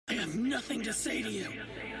I have nothing to say to you.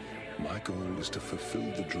 My goal is to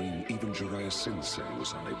fulfill the dream even Jiraiya Sensei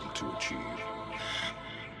was unable to achieve.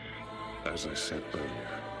 As I said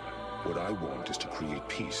earlier, what I want is to create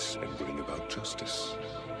peace and bring about justice.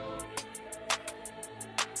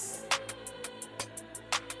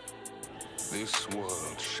 This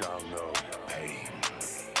world shall know pain.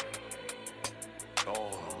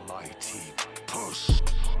 Almighty push.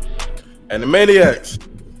 And the Maniacs,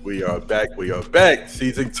 we are back,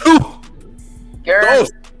 season 2. Girl.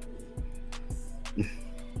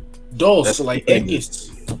 Dos like X.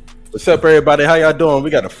 What's up, everybody? How y'all doing? We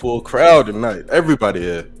got a full crowd tonight. Everybody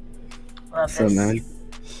here. What's up, man?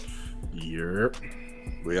 Yep.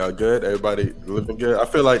 We all good? Everybody living good? I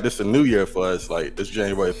feel like this is a new year for us. Like, this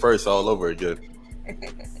January 1st all over again.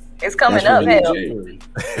 It's coming up, hell.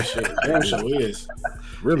 Damn sure is.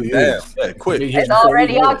 Really is. Yeah, quick. It's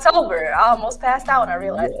already October. I almost passed out when I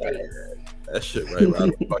realized it. That shit right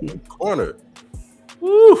around the fucking corner.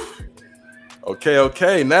 Woo.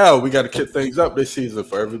 Okay. Now we got to kick things up this season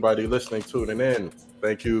for everybody listening, tuning in.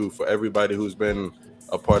 Thank you for everybody who's been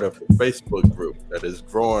a part of the Facebook group that is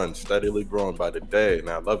steadily growing by the day, and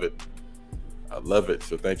I love it.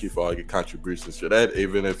 So thank you for all your contributions to that,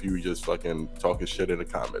 even if you just fucking talking shit in the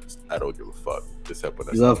comments. I don't give a fuck. Just helping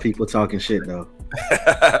us. You love people talking shit, though.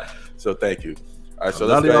 So thank you. All right, so a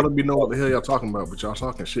lot of y'all don't be know what the hell y'all talking about, but y'all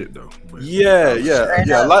talking shit though. But, yeah.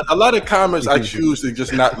 A lot of comments I choose to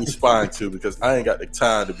just not respond to because I ain't got the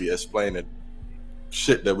time to be explaining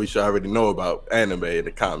shit that we should already know about anime in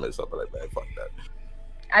the comments. I'm like, man, fuck that.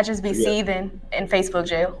 I just be seething in Facebook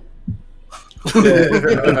jail.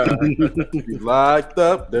 Be locked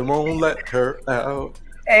up, they won't let her out.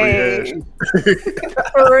 Hey,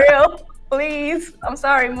 for real, please. I'm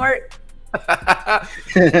sorry, Mark. Fuck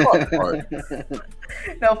Mark.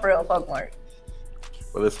 No, for real, fuck Mark.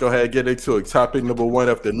 Well, let's go ahead and get into it. Topic number 1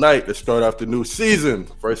 of the night to start off the new season.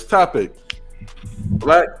 First topic: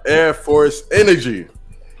 Black Air Force energy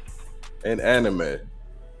in anime.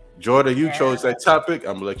 Jordan, you chose that topic.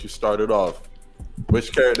 I'm gonna let you start it off.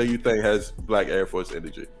 Which character you think has Black Air Force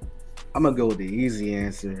energy? I'm gonna go with the easy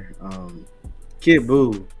answer. Kid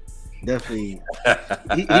Buu, definitely.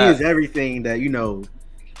 he is everything that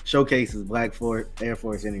showcases Black Air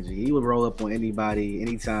Force energy. He would roll up on anybody,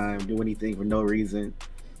 anytime, do anything for no reason.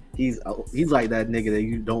 He's like that nigga that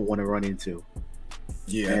you don't want to run into.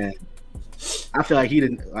 Yeah, and I feel like he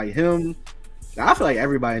didn't like him. I feel like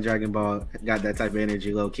everybody in Dragon Ball got that type of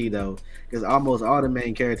energy, low key though, because almost all the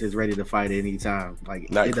main characters ready to fight at any time. Like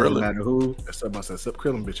not it Krillin. Doesn't matter who. Except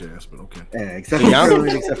Krillin bitch ass, but okay. Yeah, except for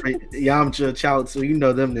Krillin, except for Yamcha, Chaozu, you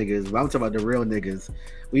know them niggas. But I'm talking about the real niggas.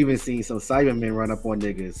 We even seen some Cybermen run up on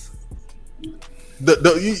niggas.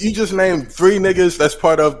 You just named 3 niggas that's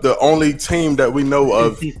part of the only team that we know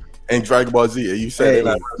of in Dragon Ball Z. You said they're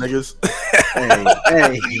not niggas.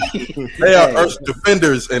 They are Earth's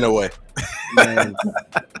defenders in a way. Man,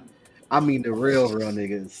 I mean the real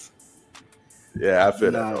niggas. Yeah, I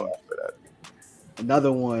feel that.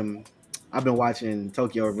 Another one, I've been watching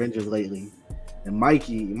Tokyo Revengers lately, and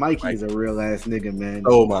Mikey is a real ass nigga, man.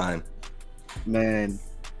 Oh mine, man,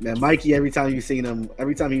 Mikey. Every time you seen him,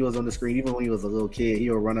 every time he was on the screen, even when he was a little kid, he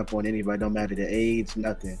would run up on anybody, don't matter the age,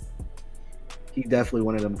 nothing. He definitely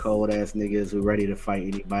one of them cold ass niggas who ready to fight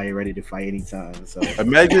anybody, ready to fight anytime. So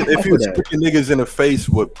imagine if you was kicking niggas in the face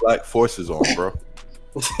with black forces on, bro.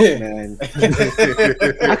 Man,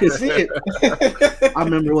 I could see it. I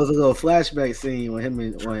remember it was a little flashback scene when him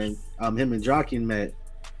and Draken met,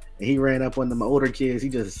 and he ran up on them older kids.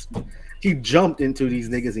 He jumped into these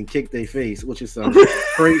niggas and kicked their face, which is some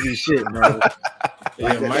crazy shit, bro.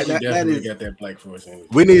 Yeah, Mikey definitely got that black force in it.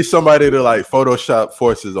 We need somebody to like Photoshop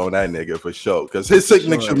forces on that nigga for sure, because his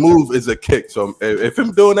signature move is a kick. So if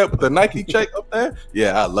him doing that with the Nike check up there,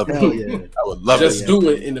 yeah, I love it. Yeah. I would love Just do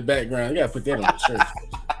it in the background. You gotta put that on the shirt.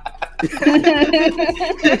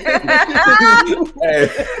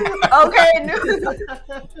 Okay,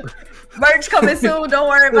 merch coming soon. Don't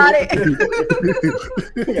worry about it.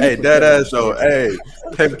 Hey, that ass though. Hey,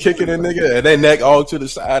 him kicking a nigga and they neck all to the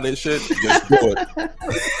side and shit. Just do it.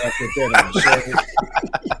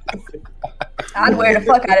 I'd wear the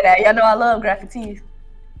fuck out of that. Y'all know I love graphic tees.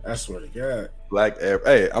 I swear to God. Black Air.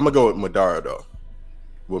 Hey, I'm gonna go with Madara though.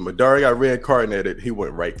 When Madara got reincarnated, he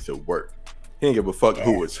went right to work. He didn't give a fuck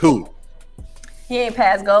who was who. He ain't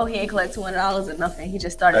pass go. He ain't collect $200 or nothing. He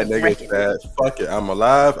just started that wrecking. Nigga said, fuck it, I'm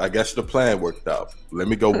alive. I guess the plan worked out. Let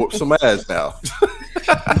me go whoop some ass now.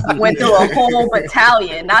 Went through a whole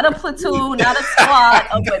battalion. Not a platoon, not a squad,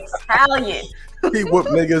 a battalion. He whooped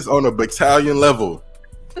niggas on a battalion level.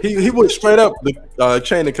 He went straight up the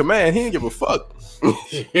chain of command. He didn't give a fuck.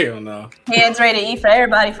 Hell no. Hands ready to eat for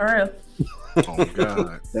everybody, for real. Oh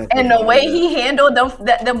God. And the way he handled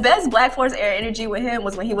the best Black Force air energy with him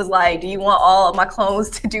was when he was like, "Do you want all of my clones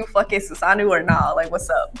to do fucking Susanoo or nah? Like, what's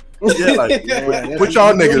up?" Yeah, like what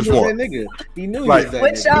y'all niggas want? Nigga. He knew Like, he was that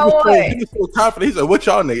what nigga. y'all want? He was so confident. He said, "What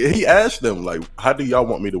y'all niggas?" He asked them like, "How do y'all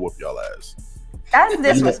want me to whoop y'all ass?" That's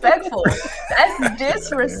disrespectful. That's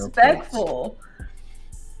disrespectful.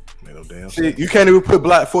 Made no damn See, sense. you can't even put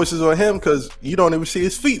Black Forces on him because you don't even see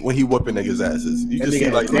his feet when he whooping niggas' asses. You just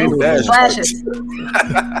see like little dash Flashes.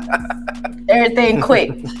 Everything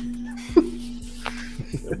quick.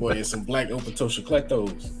 That boy is some black Opatosha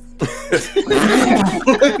kleptos.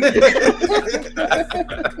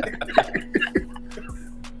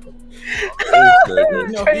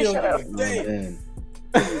 Trey, shut up. Damn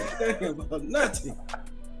about nothing.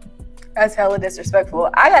 That's hella disrespectful.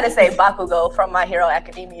 I gotta say Bakugo from My Hero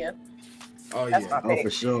Academia. Oh That's yeah. my Oh, pick. for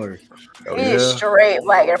sure. He is straight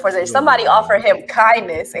Black Air Force. Somebody offered him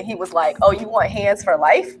kindness, and he was like, "Oh, you want hands for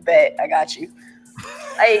life? Bet I got you."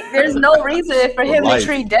 Like, there's no reason for him to life.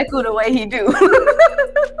 treat Deku the way he do.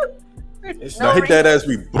 It's No, he dead ass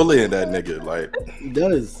be bullying that nigga. Like, He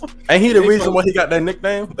does. ain't he the reason why he got that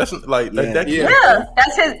nickname? That's like Yeah. that Yeah. Yeah,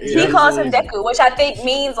 that's his. Yeah, He calls that's him the Deku, which I think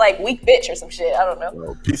means like weak bitch or some shit. I don't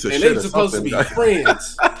know. piece of and shit. they Or supposed to something. be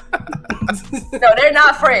friends. No, they're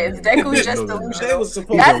not friends. Deku's just No, they're not. They delusional. was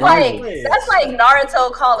supposed That's to be like friends.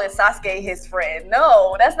 Naruto calling Sasuke his friend.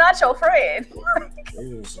 No, that's not your friend.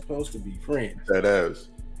 They were supposed to be friends. That ass.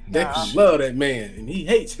 Deku love that man, and he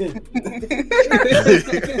hates him.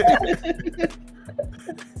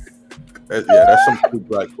 That's some true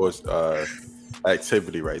Black Force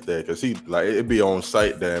activity right there. Cause he like it be on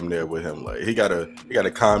site damn near with him. Like he gotta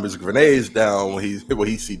calm his grenades down when he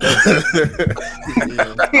see that.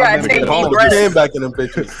 You gotta take Palms deep get breaths. back in them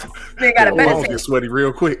bitches. They gotta Palms meditate. get sweaty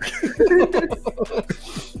real quick.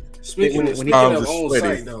 Speaking When of he- Palms on is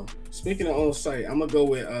sweaty. site though. Speaking of on site, I'm gonna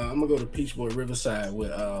go to Peach Boy Riverside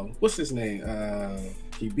with what's his name?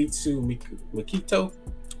 Kibitsu Makito.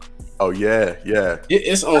 Oh yeah.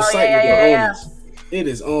 It's on site yeah, with yeah, the yeah. owners. It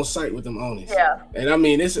is on site with them owners. Yeah, And I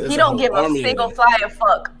mean, it's he don't give a army single of flying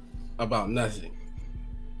fuck. about nothing.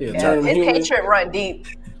 He'll Yeah, turn him his human, hatred run deep.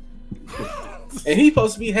 and he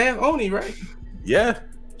supposed to be half Oni, right? Yeah.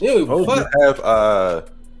 He don't give a You fuck. have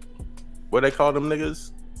what they call them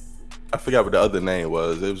niggas? I forgot what the other name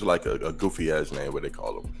was. It was like a goofy ass name. What they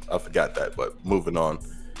call them? I forgot that. But moving on,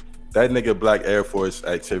 that nigga Black Air Force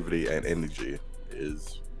activity and energy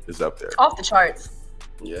is up there. Off the charts.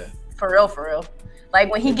 Yeah. For real. Like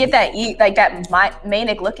when he get that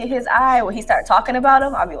manic look in his eye when he start talking about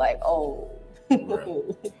him, I'll be like, oh.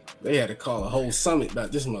 Bro. They had to call a whole summit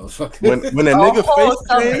about this motherfucker. When a nigga whole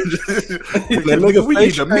face change, when a nigga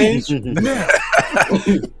face change,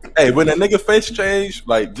 hey, when a nigga face change,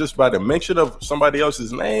 like just by the mention of somebody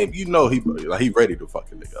else's name, you know he ready to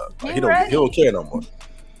fucking nigga up. Like, he don't care no more.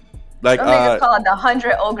 Like Them niggas call it the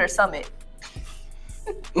 100 Ogre Summit.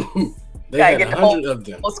 They Gotta had get the 100 of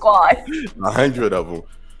them. Whole squad. 100 of them.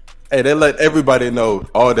 Hey, they let everybody know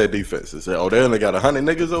all their defenses. Say, oh, they only got 100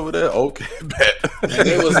 niggas over there. Okay, bet. And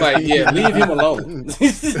it was like, yeah, leave him alone.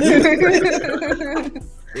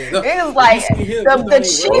 It was like the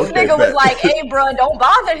chief nigga was like, "Hey, bro, don't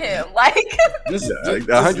bother him." Like, Just 100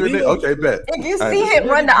 leave niggas. him. Okay, bet. if you see him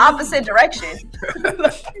run the opposite direction,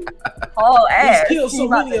 all ass. He's killed he so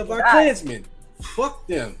about many to of our die. clansmen. Fuck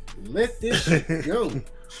them. Let this shit go.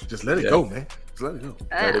 Just let it go, man. Just let it go.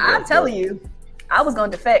 I'm telling you, I was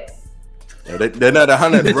gonna defect. Yeah, they're not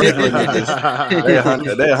 100 regular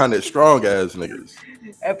niggas. They're 100 strong ass niggas.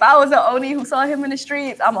 If I was an Oni who saw him in the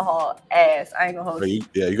streets, I'm a haul ass. I ain't gonna hold But you,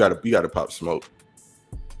 you gotta pop smoke.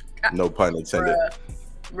 No pun intended.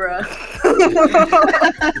 bruh.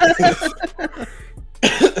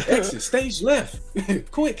 Exit stage left.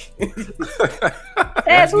 Quick.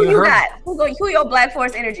 Taz, who you her. got? Who your Black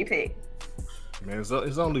Force energy pick? Man,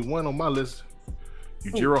 there's only one on my list.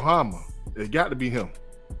 Yujiro Hama. It got to be him.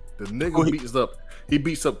 The nigga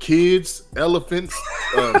beats up kids, elephants,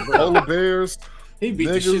 polar bears, He beat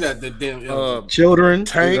the niggas, shit out the damn Children,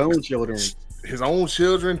 Tank. his own children. his own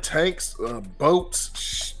children, tanks,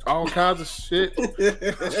 boats, all kinds of shit.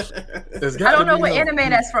 There's I gotta don't know be what him. anime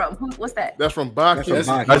that's from. What's that? That's from Baki. That's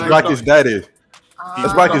from Baki. That's Baki's daddy.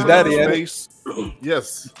 That's Baki's daddy, ain't it? Face.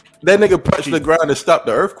 Yes. That nigga punched the ground to stop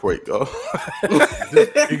the earthquake, yo.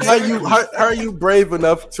 How are you brave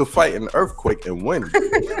enough to fight an earthquake and win?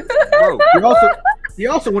 Bro, He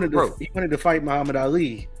also wanted to. Bro. He wanted to fight Muhammad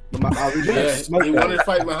Ali. But Yeah, he wanted to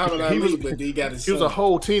fight Muhammad Ali, but he got his he was a son.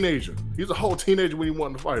 whole teenager. He was a whole teenager when he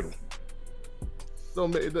wanted to fight him.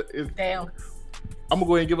 Damn. I'm gonna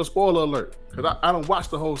go ahead and give a spoiler alert because I don't watch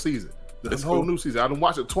the whole season, the whole new season. I don't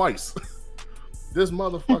watch it twice. This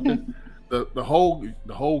motherfucker, the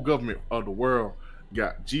whole government of the world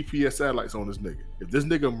got GPS satellites on this nigga. If this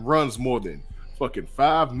nigga runs more than fucking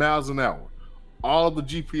 5 miles an hour, all the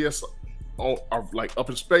GPS are like up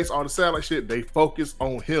in space, all the satellite shit, they focus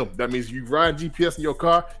on him. That means you ride GPS in your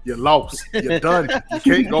car, you're lost. You're done. You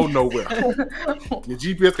can't go nowhere. Your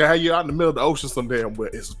GPS can have you out in the middle of the ocean some damn where.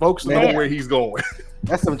 It's focusing on where he's going.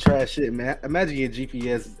 That's some trash shit, man. Imagine your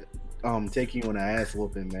GPS taking you on an ass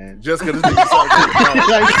whooping, man. Just because this nigga started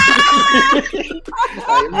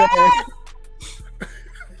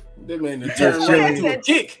That man turn right into a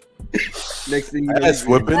kick. Next thing you know, Ass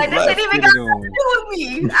whipping. Like, this ain't even got nothing to do with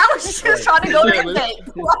me. I was just trying to go get that.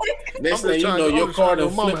 Next thing you know, your car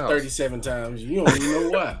done flipped 37 times. You don't even know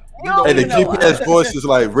why. And the GPS voice is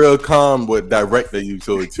like real calm, but directing you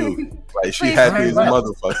to it too. Like she happy as a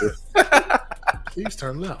motherfucker. Please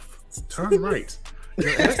turn left. Turn right.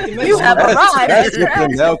 You have arrived. That's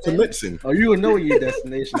what now commencing. Oh, you will know your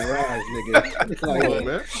destination arrives, nigga. It's like,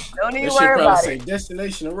 Man. Don't even That shit worry probably about say it.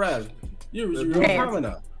 destination arrived. You're Damn.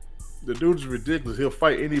 promenade. The dude is ridiculous. He'll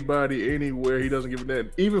fight anybody, anywhere. He doesn't give a damn.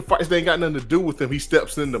 Even fights that ain't got nothing to do with him, he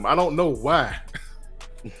steps in them. I don't know why.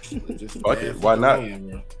 Fuck it. Why not?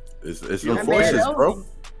 It's them forces, bro.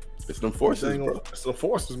 It's them forces, bro. It's the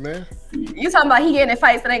forces, man. You talking about he getting in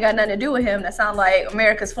fights that ain't got nothing to do with him? That sound like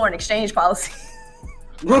America's foreign exchange policy.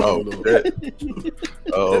 Oh shit.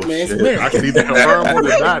 Oh That man's shit. married. I can either confirm or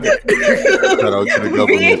deny that. Shout out to the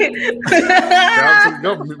government. Shout out to the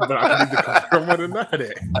government, but I can either confirm or deny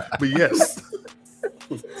that. But yes,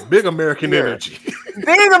 big American energy.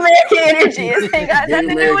 Big American energy. It ain't got Big nothing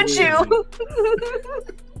to do with American you.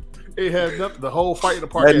 It has nothing. The whole fight in the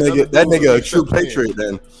park. That nigga a true patriot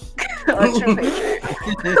then. A true patriot.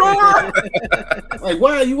 Like,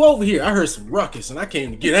 why are you over here? I heard some ruckus and I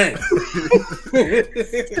came to get angry.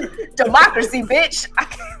 Democracy, bitch.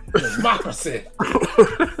 Democracy.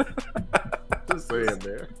 Just saying,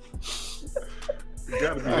 man. You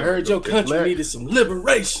gotta be I heard your country needed some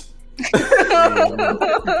liberation.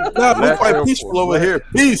 Nah, we're quite peaceful over here.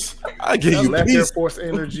 Peace. I give you Black Air peace. Force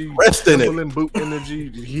energy, Rest in it. Timberland boot energy.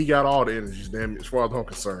 He got all the energies, damn it. As far as I'm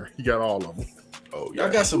concerned, he got all of them. Oh Y'all yeah.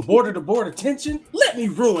 got some border to border tension? Let me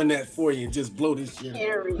ruin that for you and just blow this shit up.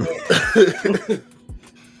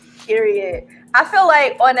 Period. I feel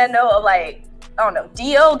like on that note of like, I don't know,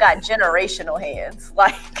 Dio got generational hands.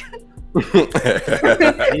 Like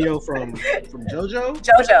Neo from JoJo.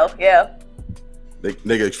 JoJo, yeah.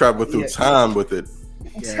 Nigga travel through time with it.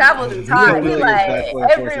 Travel through time. He Really like Black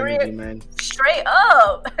Force every energy, real man. straight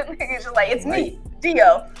up. Nigga's just like, it's me,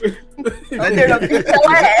 Dio. I'm there to beat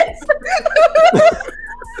your ass.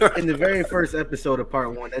 In the very first episode of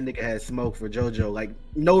part 1, that nigga had smoke for JoJo. Like,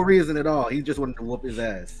 no reason at all. He just wanted to whoop his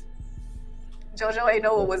ass. JoJo ain't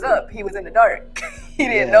know what was up. He was in the dark. He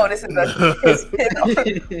didn't know this is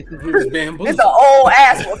He was bamboozled. it's an old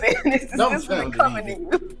ass whooping. This is Dumbfounded coming to you.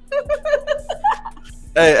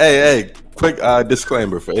 Hey. Quick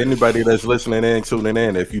disclaimer for anybody that's listening in, tuning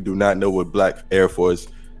in. If you do not know what Black Air Force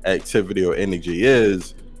activity or energy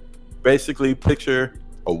is, basically picture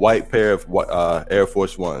a white pair of Air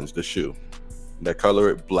Force Ones, the shoe. That color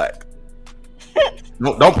it black.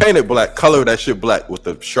 Don't paint it black. Color that shit black with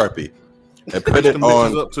a Sharpie. And put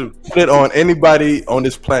it on anybody on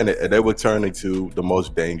this planet, and they will turn into the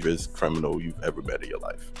most dangerous criminal you've ever met in your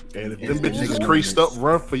life. And if them bitches creased up,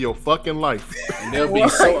 run for your fucking life. And they'll be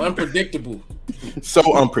so unpredictable.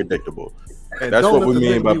 So unpredictable. And That's don't what let we the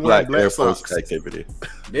mean nigga by be Black wearing Air Force socks. activity.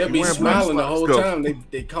 They'll be wearing black smiling the socks. whole Go. time.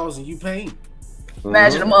 They causing you pain.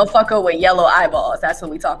 Imagine a motherfucker with yellow eyeballs. That's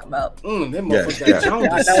what we talking about. That Yeah, motherfucker yeah. got Y'all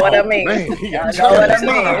jaundice. know what I mean. Man, he Y'all got know what I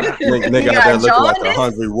jaundice. mean. Nigga You got that got looking like a jaundice?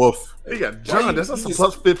 hungry wolf. He got Why John. you- That's you a just-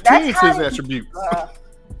 plus 15 That's to how his you- attributes.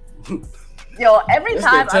 Yo, every That's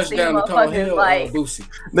time that I see touchdown to call motherfuckers hell, like, Boosie.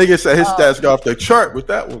 Nigga said his stats got off the chart with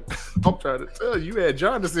that one. I'm trying to tell you, had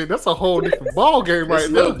John to say that's a whole different ball game This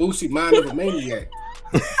right little now. Boosie mind of a maniac.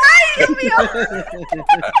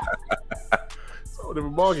 So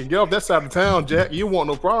different ball game. Get off that side of town, Jack. You want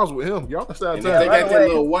no problems with him. Get off the side of And if they town. Right got that away.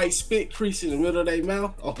 little white spit crease in the middle of their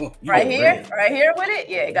mouth, you right gonna here, run. right here with it,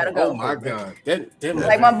 yeah, it gotta go. Oh my god, that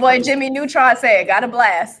Like my boy Jimmy Neutron said, got a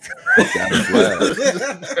blast. Got a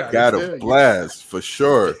blast. Got a blast for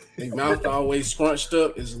sure. Their mouth always scrunched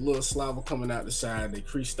up. There's a little saliva coming out the side. They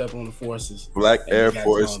creased up on the forces. Black And Air they got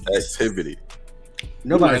Force jaundice. activity.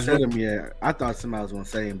 Nobody Nice. said him yet. I thought somebody was gonna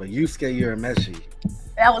say him, but Yusuke Urameshi.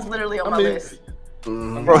 That was literally on my mean, list.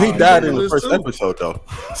 Bro, he died in the first episode though.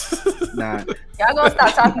 Nah, Y'all gonna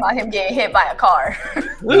stop talking about him getting hit by a car.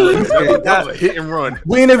 That was a hit and run.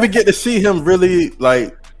 We didn't even get to see him really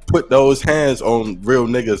like put those hands on real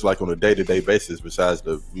niggas like on a day-to-day basis. Besides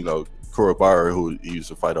the Kurobara who he used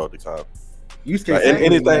to fight all the time. And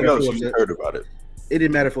anything else you heard about it? It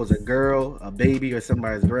didn't matter if it was a girl, a baby, or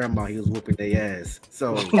somebody's grandma. He was whooping their ass.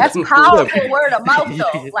 So That's powerful word of mouth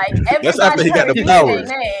though. Like That's after everybody he got heard the his powers.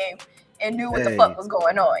 name and knew what the fuck was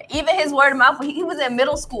going on. Even his word of mouth, he was in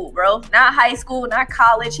middle school, bro. Not high school, not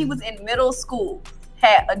college. He was in middle school.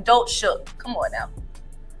 Had adult shook. Come on now.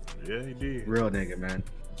 Yeah, he did. real nigga, man.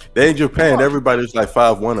 They in Japan, everybody's like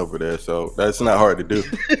 5'1" over there, so that's not hard to do.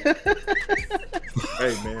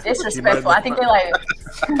 Hey man, Disrespectful. I think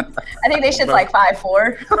they shit's like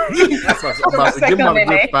 5'4". About to give him a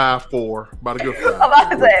good 5'4". About a good 5'4". I'm about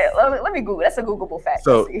to say, let me Google. That's a Googleable fact.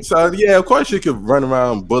 So yeah, of course you could run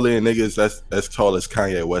around bullying niggas that's as tall as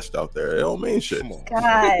Kanye West out there. It don't mean shit.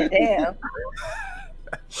 God damn.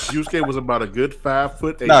 Yusuke was about a good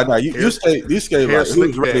 5'8". Nah, Yusuke like, he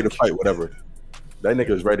was ready to back. fight whatever. That nigga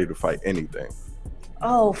was ready to fight anything.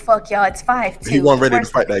 Oh fuck y'all! It's 5'2". He wasn't ready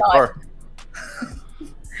to fight that car.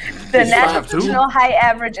 The He's national height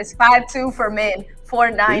average is 5'2" for men,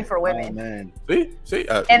 4'9" for Oh, women, man. See,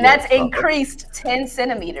 and that's increased 10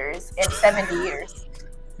 centimeters in 70 years.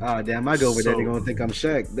 Oh damn, I go over there. They're gonna think I'm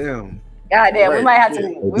Shaq. Damn. God damn, we Right. might have to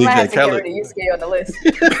DJ get Khaled. rid of Yusuke on the list.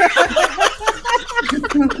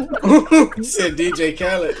 Said DJ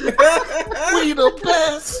Khaled. We the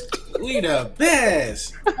best. We the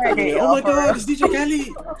best. I hate Oh y'all my for real. God, it's DJ Khaled.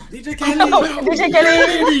 DJ Khaled. DJ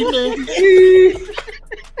Khaled.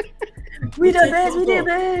 We the best. We the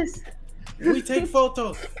best. We take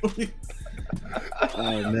photos.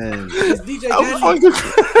 Oh man. It's DJ Khaled.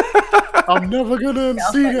 I'm never gonna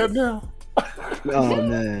see that now. Oh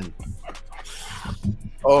man.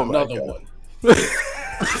 Oh my Another God. one.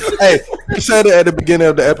 Hey, you said it at the beginning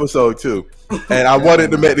of the episode too, and I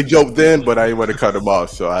wanted to make the joke then, but I didn't want to cut him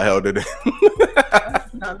off, so I held it in.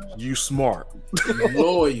 You smart.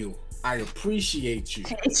 Loyal. I appreciate you.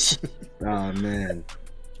 Oh man.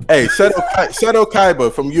 Hey, Seto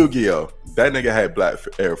Kaiba from Yu-Gi-Oh! That nigga had Black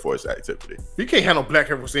Air Force activity. You can't handle Black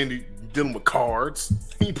Air Force dealing with cards.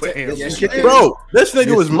 He put hands. Yes, on you it. can. Bro, this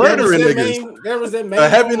nigga was murdering niggas. There was that man. A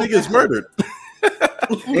heavy niggas murdered.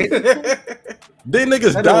 Didn't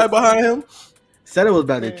niggas die behind him? Said it was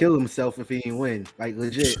about to kill himself if he didn't win. Like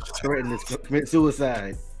legit, threatened to commit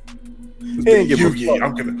suicide. He didn't give a Yugi, fuck.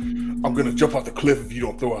 I'm gonna jump off the cliff if you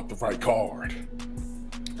don't throw out the right card.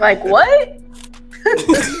 Like what? I'm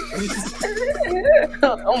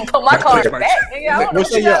gonna put my card back. Nigga. I don't know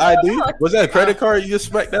What's that what your y'all ID? doing. Was that a credit card you just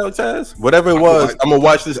smacked out, Taz? Whatever it was, I'm gonna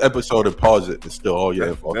watch this episode and pause it and steal all your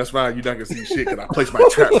info. That's why you're not gonna see shit because I placed my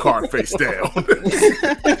trap card face down.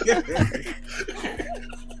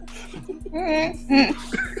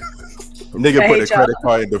 Nigga I put hate a credit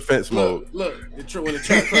card in defense mode. Look, when the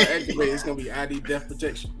trap card activates, it's gonna be ID death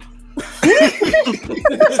protection.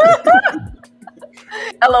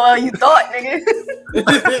 LOL, you thought, nigga.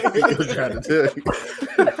 I'm trying to tell you.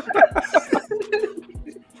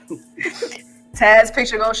 Taz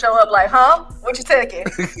picture gonna show up like, huh? What you taking?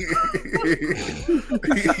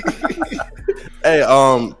 Hey,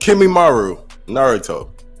 Kimimaru, Naruto,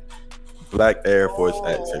 Black Air Force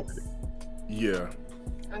activity. Yeah.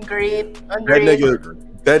 Agreed.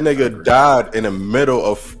 That nigga died in the middle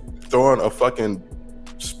of throwing a fucking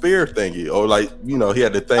spear thingy, or like he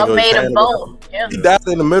had the thing. on his Made of hand. bone. Yeah. He died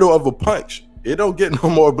in the middle of a punch. It don't get no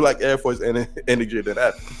more Black Air Force energy than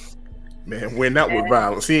that. Man, when that was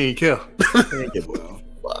violence, he ain't care. He ain't give a fuck.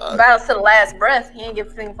 Violence to the last breath. He ain't give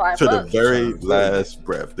a thing 5 To the bucks. very last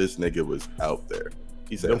breath, this nigga was out there.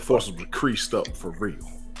 He said, Them forces were creased up for real.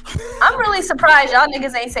 I'm really surprised y'all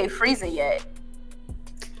niggas ain't say Frieza yet.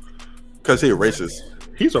 because he a racist.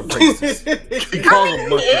 He's a racist. He calls him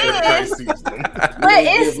monkey every time he sees them. But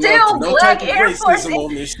it's still No Black type of Air Force. racism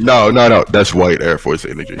on this shit. No, that's white Air Force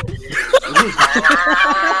energy.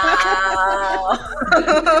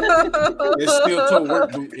 It's still toe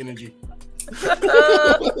work boot energy.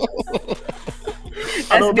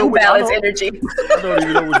 That's New Balance energy. I don't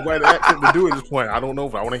even know which white accent to do at this point. I don't know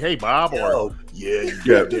if I want to, hey Bob, or yeah, you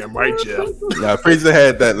goddamn right, Jeff. Now, Frieza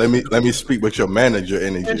had that. Let me speak with your manager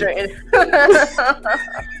energy.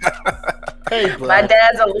 Hey, bro. My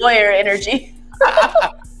dad's a lawyer energy.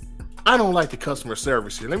 I don't like the customer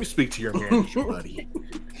service here. Let me speak to your manager, buddy.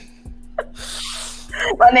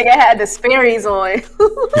 My nigga had the Sperry's on.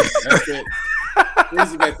 That's it.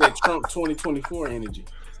 Frieza got that Trump 2024 energy.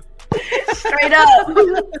 Straight up.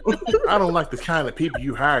 I don't like the kind of people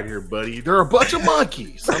you hired here, buddy. They're a bunch of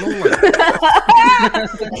monkeys. I don't like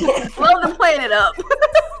Blow the planet up.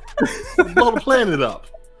 Blow the planet up.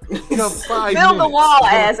 You got 5 Build the minutes. wall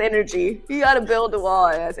ass energy. You gotta build the wall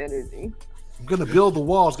ass energy. I'm gonna build the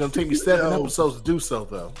wall. It's gonna take me 7 episodes to do so,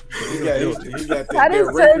 though. He got How that does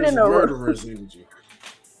rapist turn and into- murderers energy.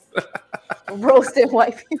 Roasting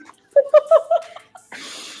white people.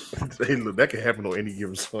 Hey, look, that can happen on any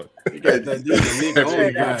given Sunday. He got that nigga Any only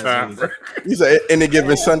given guys time, energy. You say any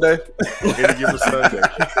given Sunday? Any given Sunday.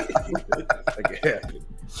 That can happen.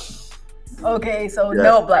 Okay, so Yeah.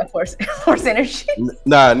 no black force energy.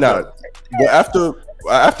 Nah. But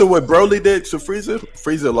after what Broly did to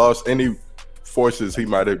Frieza lost any forces he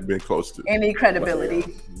might have been close to. Any credibility.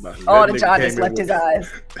 That All the nigga jaundice came in left with- his eyes.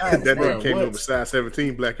 That nigga Bro, came in what? with size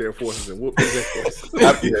 17 black Air Forces and whooped his ass.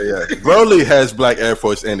 Yeah. Broly has Black Air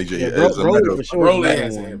Force energy. Yeah, as a Broly matter for of- sure. Broly is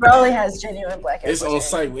has number it. one. Broly has genuine black It's on energy.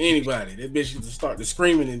 site with anybody. That bitch used to start to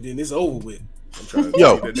screaming and then it's over with. I'm trying to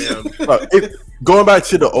Yo. take that down. Going back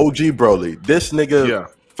to the OG Broly, this nigga Yeah.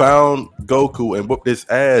 found Goku and whooped his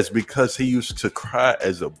ass because he used to cry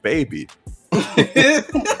as a baby.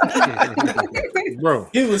 Bro,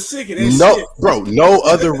 He was sick of that No, shit. bro, no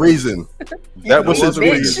other reason. That was No his other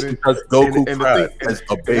reason reason. because Goku And the cried thing- as a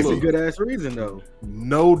That's a baby. good ass reason though.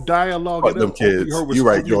 no dialogue. Fuck in them that. All you kids. heard was You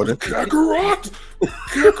right, screaming, Jordan. Kakarot!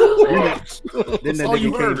 Kakarot! Then That's that all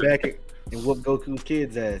you nigga heard. came back and whooped Goku's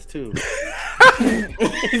kid's ass too.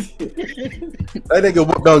 That nigga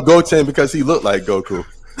whooped on Goten because he looked like Goku.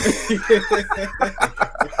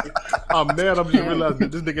 I'm mad. I'm just realizing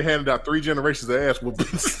that this nigga handed out 3 generations of ass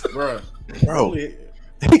whoopings. Bro. Bro,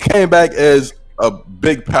 he came back as a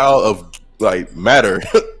big pile of like matter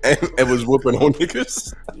and was whooping on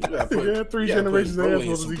niggas. He had 3 generations of ass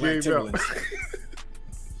whoopings he gave out.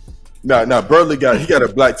 Nah, Broly got a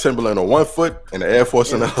black Timberland on one foot and an Air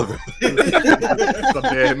Force on the other. That's a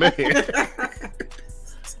bad man.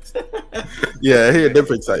 Yeah, he a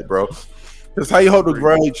different type, bro. Because how you hold the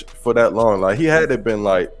grudge for that long? Like, he had to been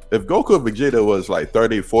like, if Goku and Vegeta was like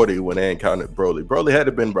 30, 40 when they encountered Broly had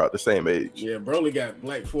to been about the same age. Yeah, Broly got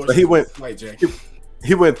black force. But he went- white jacket.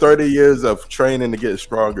 He went 30 years of training to get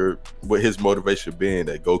stronger, with his motivation being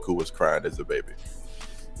that Goku was crying as a baby.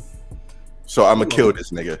 So I'm gonna kill this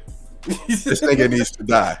nigga. This nigga needs to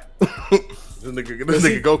die. This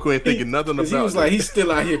nigga Goku ain't thinking nothing about He was it. like, he's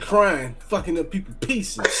still out here crying, fucking up people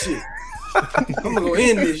peace and shit. I'm gonna go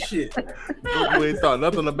end this shit. Goku ain't thought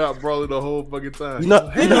nothing about Broly the whole fucking time. You know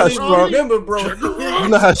how strong. Remember, bro. You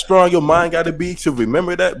know how strong your mind got to be to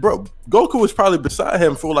remember that, bro. Goku was probably beside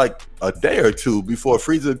him for like a day or two before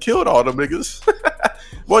Frieza killed all them niggas.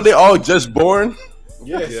 Weren't they all just born?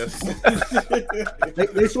 Yes.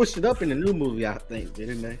 They switched it up in the new movie, I think,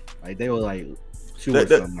 didn't they? Like they were like 2 or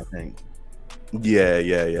That- something, I think. Yeah,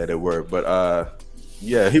 they were. But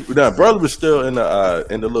Broly was still in the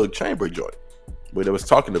little chamber joint where they was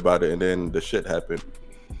talking about it, and then the shit happened.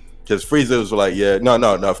 Because Frieza was like, yeah,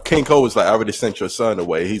 no. King Ko was like, I already sent your son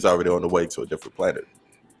away. He's already on the way to a different planet.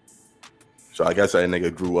 So I guess that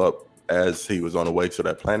nigga grew up as he was on the way to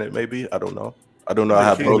that planet, maybe. I don't know how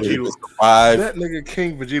King Broly Vegeta- survived. That nigga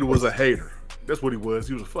King Vegeta was a hater. That's what he was.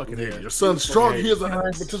 He was a fucking hater. Your He son's was strong. fucking He has a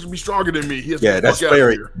potential to be stronger than me. He has to Yeah, get that's the fuck out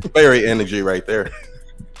of here. fairy energy right there.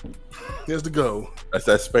 He has to go. That's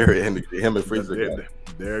that spirit energy. Him and Frieza. There,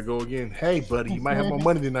 got. there I go again. Hey, buddy, you might have more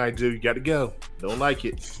money than I do. You got to go. Don't like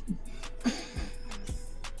it.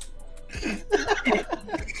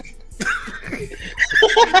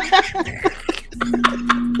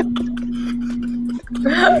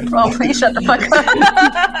 Bro, please shut the fuck up.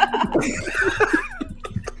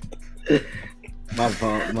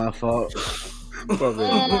 My fault. I'm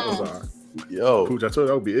sorry. Yo, Pooch, I told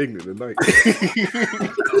you I would be ignorant tonight.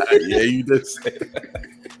 yeah, you did say that.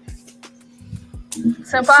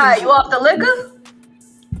 Senpai, you off the liquor?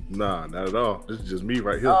 Nah, not at all. This is just me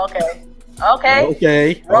right here. Oh, okay. Okay.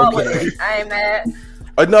 Okay. Roll with Okay. it. I ain't mad.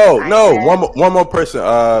 No. I One more person.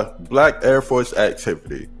 Black Air Force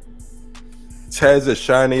activity. Taz a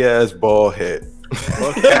shiny ass bald head.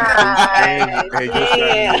 Nice. Hey, just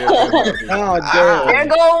Yeah. Oh There damn.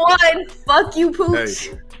 go one. Fuck you, Pooch.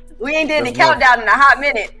 Hey, We ain't did the that's countdown in a hot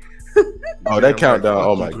minute. Oh, that countdown.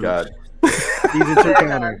 Oh my god. Season 2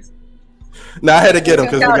 counter. Nah, I had to get him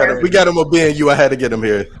because we got him a B and U. I had to get him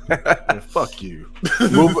here. man, fuck you.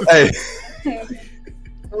 Hey,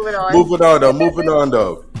 Moving on. moving on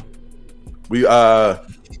though. We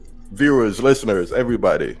viewers, listeners,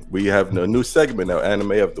 everybody, we have a new segment now,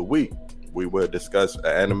 Anime of the Week. We will discuss an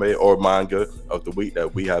anime or manga of the week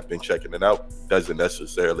that we have been checking it out. Doesn't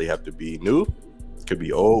necessarily have to be new. It could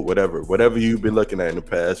be old, whatever you've been looking at in the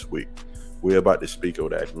past week. We're about to speak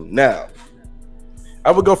of that now.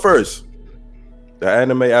 I would go first. The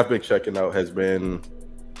anime I've been checking out has been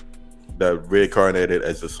the reincarnated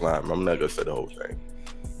as the slime. I'm not gonna say the whole thing,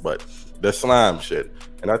 but the slime shit,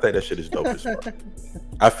 and I think that shit is dope as fuck.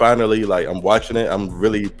 I finally I'm watching it. I'm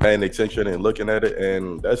really paying attention and looking at it,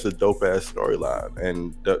 and that's a dope ass storyline.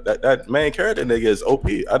 And that main character nigga is OP.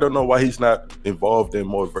 I don't know why he's not involved in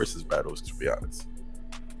more versus battles. To be honest,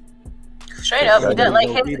 straight up, like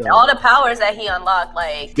all the powers that he unlocked,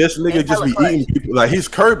 like this nigga just be eating people. Like he's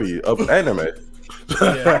Kirby of anime.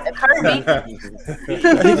 Kirby. He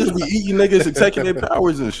just be eating niggas and taking their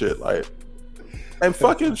powers and shit, like, and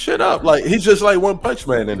fucking shit up. Like he's just like One Punch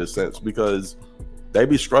Man in a sense, because they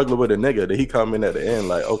be struggling with a nigga that he come in at the end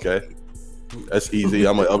like, okay, that's easy.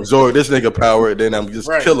 I'm gonna absorb this nigga power, and then I'm just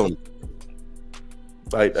kill him.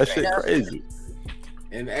 Like that shit crazy.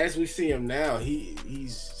 And as we see him now,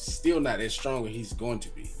 he's still not as strong as he's going to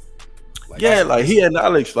be. Like he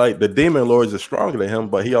acknowledged like the demon lords are stronger than him,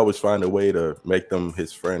 but he always find a way to make them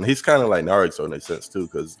his friend. He's kind of like Naruto in a sense too,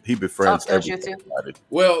 because he befriends everybody.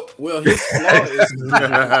 Well, his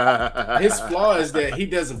flaw is that he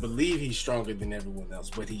doesn't believe he's stronger than everyone else,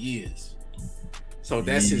 but he is. So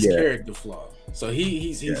that's his character flaw. So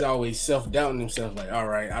he's always self-doubting himself, like, all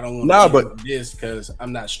right, I don't want to do this because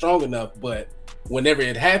I'm not strong enough. But whenever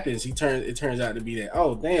it happens, it turns out to be that,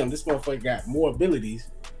 oh damn, this motherfucker got more abilities.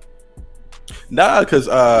 Nah, because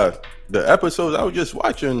the episodes I was just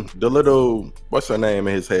watching, the little what's her name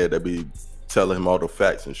in his head that be telling him all the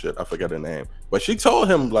facts and shit. I forgot her name, but she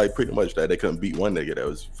told him like pretty much that they couldn't beat one nigga that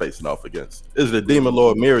was facing off against is the demon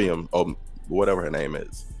lord Miriam or whatever her name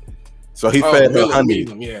is. So he fed her honey.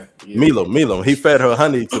 Milo. He fed her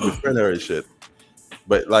honey to befriend her and shit.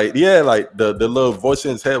 But like the little voice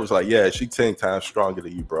in his head was like, yeah, she 10 times stronger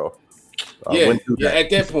than you, bro. At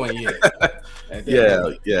that point,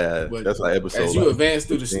 But that's like episode. As you advance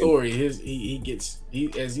through the story, he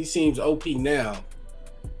as he seems OP now,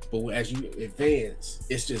 but as you advance,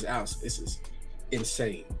 it's just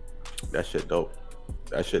insane. That shit dope.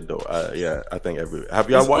 I think have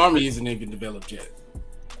y'all watched? Army isn't even developed yet.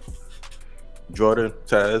 Jordan,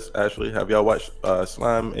 Taz, Ashley, have y'all watched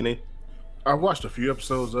Slime? Any? I watched a few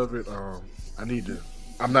episodes of it.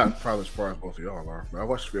 I'm not probably as far as both of y'all are, but I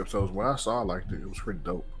watched a few episodes. When I saw, I liked it. It was pretty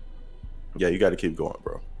dope. Yeah, you got to keep going,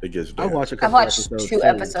 bro. It gets better. I've watched 2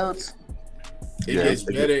 episodes. It gets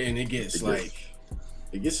better, and it gets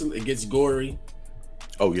gory.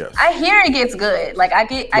 Oh yes. I hear it gets good. Like I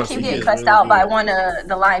keep getting cussed out by one of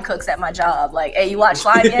the line cooks at my job. Like, hey, you watch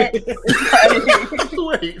Slime yet?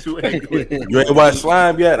 Wait. You ain't watched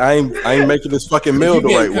Slime yet? I ain't making this fucking meal the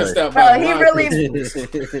right way. Bro,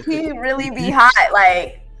 he really be hot.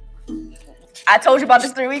 Like, I told you about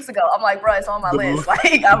this 3 weeks ago. I'm like, bro, it's on my list.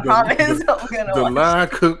 Like, I promise I'm gonna the watch. line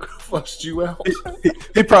cook fussed you out.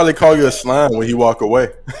 He probably called you a slime when he walk away.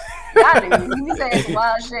 Yeah, dude. He be saying some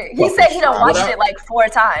wild shit. He said he done watched it like 4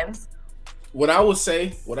 times. What I would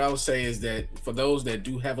say is that for those that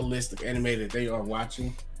do have a list of anime that they are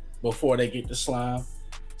watching before they get to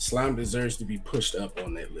Slime deserves to be pushed up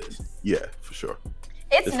on that list. Yeah, for sure.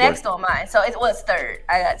 It's next on mine. So it was third.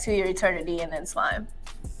 I got 2 Year Eternity and then Slime.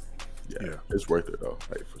 Yeah, it's worth it though,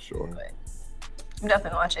 like for sure. But I'm definitely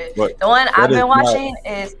gonna watch it. The one I've been watching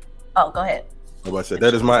is go ahead. I said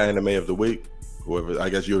that is my anime of the week. Whoever, I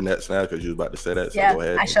guess you're next now because you was about to say that. So yeah, go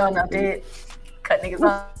ahead. I sure enough did. Cut niggas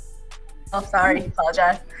off. Oh, sorry.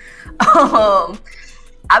 Apologize.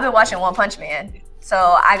 I've been watching One Punch Man. So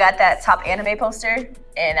I got that top anime poster,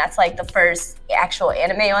 and that's like the first actual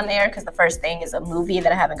anime on there because the first thing is a movie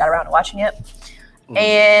that I haven't got around to watching yet. And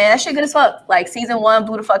that shit good as fuck. Like season 1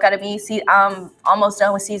 blew the fuck out of me. I'm almost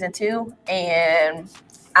done with season 2, and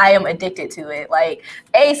I am addicted to it. Like,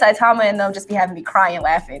 Saitama and them just be having me crying,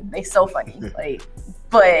 laughing. They so funny. And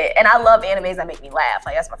I love animes that make me laugh.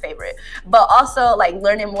 Like, that's my favorite. But also, like,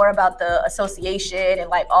 learning more about the association and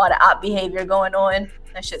like all the op behavior going on.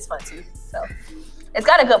 That shit's fun too. So it's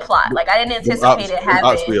got a good plot. Like, I didn't anticipate it having.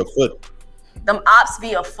 Ops be afoot. Them ops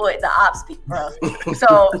be afoot. The ops be, bro.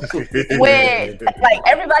 So when like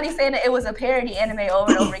everybody saying that it was a parody anime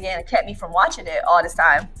over and over again, it kept me from watching it all this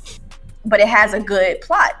time. But it has a good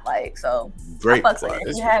plot, like so. Great plot.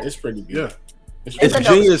 It's pretty good. Yeah.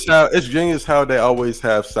 It's genius how they always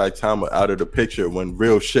have Saitama out of the picture when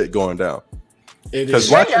real shit going down.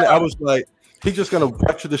 Because watching it, I was like, he's just gonna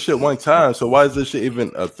capture the shit one time. So why is this shit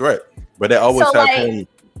even a threat? But they always have him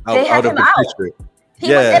out of the picture.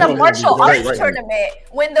 He was in a martial arts tournament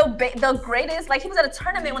when the greatest, like he was at a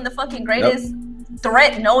tournament when the fucking greatest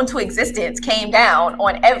threat known to existence came down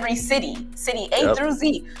on every city A through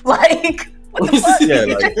Z. Like, What the fuck? Yeah,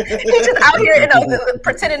 like, He's just out here,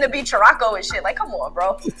 pretending to be Chiraco and shit. Like, come on,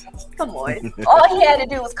 bro. Come on. All he had to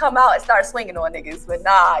do was come out and start swinging on niggas. But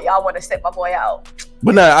nah, y'all want to set my boy out.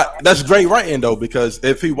 but nah, that's great writing though, because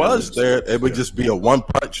if he was there, it would just be a one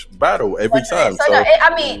punch battle every time. So no,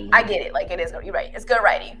 I mean, I get it. Like, it is. You're right. It's good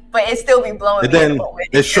writing, but it still be blowing. And then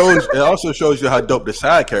it also shows you how dope the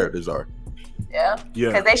side characters are. Yeah, Yeah.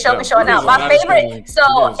 because they be showing out. My favorite.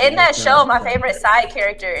 So in that show, my favorite side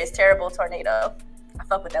character is Terrible Tornado. I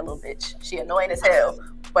fuck with that little bitch. She annoying as hell,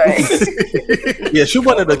 but Yeah, she's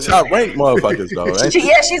one of the top ranked motherfuckers though. Ain't she?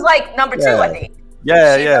 yeah, she's like number 2, I think.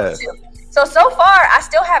 Yeah, She's yeah. number 2. So far, I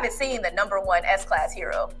still haven't seen the number 1 S-class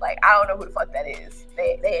hero. Like, I don't know who the fuck that is.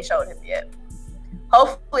 They ain't showed him yet.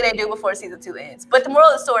 Hopefully they do before season 2 ends. But the moral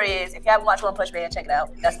of the story is, if you haven't watched One Punch Man, check it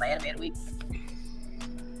out. That's my anime of the week.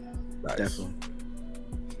 Nice. Definitely.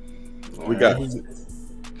 We got Who's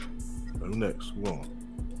next? Go on.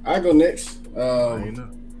 I go next. I ain't know.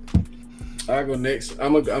 I go next.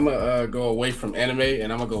 I'm gonna go away from anime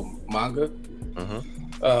and I'm gonna go manga.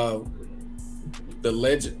 The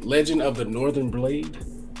Legend of the Northern Blade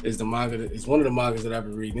is the manga. It's one of the mangas that I've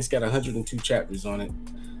been reading. It's got 102 chapters on it.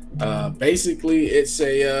 Basically, it's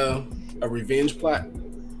a revenge plot.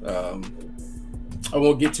 I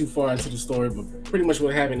won't get too far into the story, but pretty much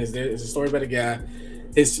what happened is it's a story about a guy.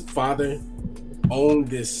 His father owned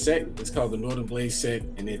this sect. It's called the Northern Blade sect,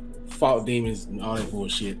 and it fought demons and all that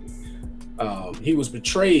bullshit. He was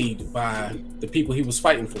betrayed by the people he was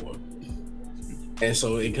fighting for. And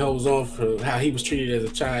so it goes on for how he was treated as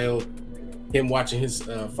a child, him watching his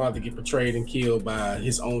father get betrayed and killed by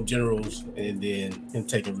his own generals, and then him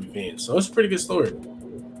taking revenge. So it's a pretty good story.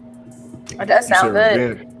 Oh, that sounds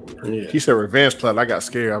good. Yeah. He said revenge plot. I got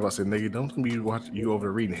scared. I was about to say, nigga, don't be watching you over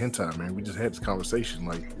there reading hentai, man. We just had this conversation.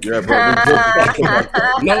 Like, yeah, bro.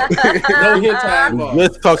 No hentai involved.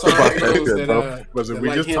 Let's talk Sorry about for those that, bro. that, Was it that we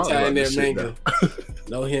like just talked hentai about in their this shit manga.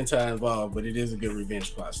 No hentai involved, but it is a good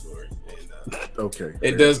revenge plot story. And, okay.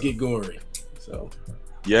 it does get gory. So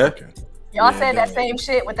Yeah. Okay. Y'all said that same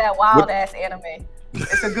shit with that wild ass anime.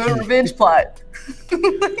 It's a good revenge plot.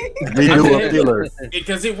 Redo a filler.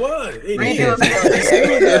 Because it was. It Redo is. a filler. It's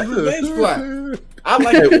a revenge plot. I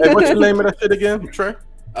like Hey, it. what's the name of that shit again, Trey?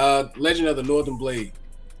 Legend of the Northern Blade.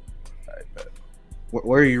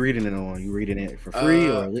 Where are you reading it on? You reading it for free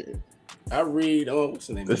or? I read. Oh, what's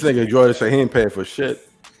the name? This nigga Jordan said he ain't paying for shit.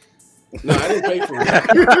 No, I didn't pay for it.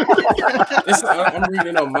 I'm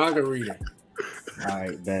reading on Manga Reader. All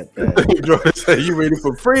right, bet. Jordan said you reading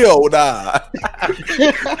for free or nah?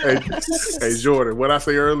 Hey, Jordan, what I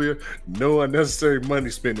say earlier, no unnecessary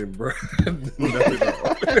money spending, bro.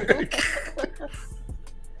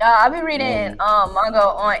 I've been reading manga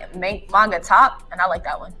on Manga Top, and I like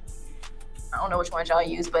that one. I don't know which one y'all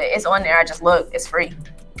use, but it's on there. I just look. It's free.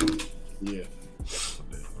 Yeah.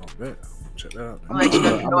 Oh, bet. Check that out. I'll let you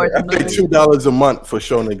know if you know where I to pay look. $2 a month for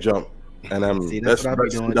Shonen Jump, and that's what the I be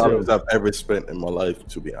best doing $2 too. I've ever spent in my life,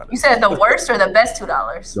 to be honest. You said the worst or the best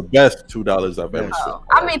 $2? The best $2 I've ever spent. Oh,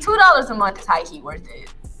 I mean, $2 a month is high key worth it.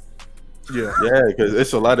 Yeah. Yeah, because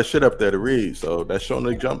it's a lot of shit up there to read. So that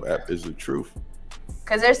Shonen Jump app is the truth.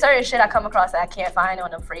 Because there's certain shit I come across that I can't find on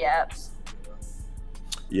them free apps.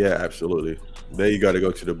 Yeah, absolutely. There you got to go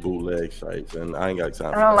to the bootleg sites, and I ain't got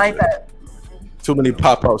time. I don't like that. Too many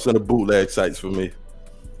pop-ups on the bootleg sites for me.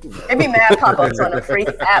 It be mad pop-ups on the free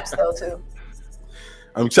apps though too.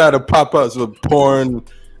 I'm trying to pop ups with porn,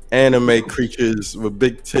 anime creatures with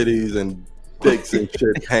big titties and dicks and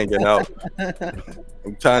shit hanging out.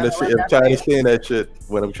 I'm trying to see that shit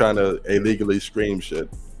when I'm trying to illegally stream shit.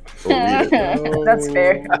 Or read it. That's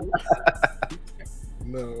fair.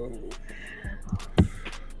 No.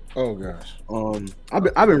 Oh gosh.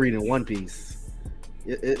 I've been reading One Piece.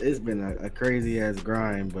 It's been a crazy ass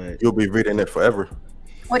grind, but You'll be reading it forever.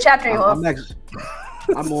 What chapter are you on?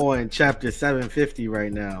 I'm on chapter 750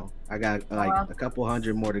 right now. I got a couple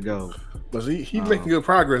hundred more to go. But he's making good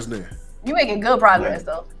progress then. You making good progress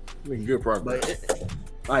though. Making good progress.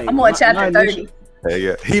 Like, I'm on chapter 30. Hey,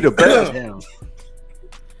 yeah, he the best. Damn.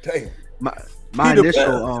 Dang. My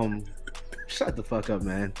initial shut the fuck up,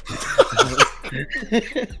 man.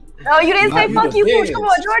 Oh, you didn't say fuck you, Pooch. Come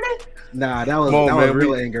on, Jordan. Nah, that was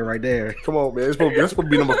real anger right there. Come on, man. That's supposed to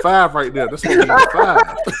be number 5 right there. That's supposed to be number 5.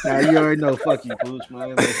 Nah, you already know, fuck you, Pooch,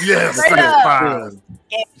 man. Yes, Straight up. 5.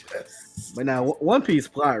 But now, One Piece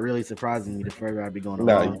plot really surprising me the further I be going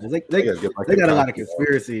Nah, along. They got a lot of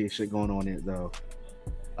conspiracy shit going on in it, though.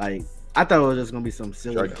 Like, I thought it was just going to be some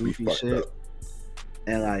silly, goofy shit.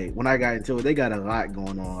 And, like, when I got into it, they got a lot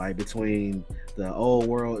going on, like, between the old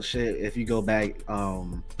world shit. If you go back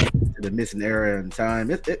to the missing era in time,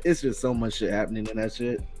 it's just so much shit happening in that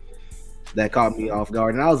shit. that caught me off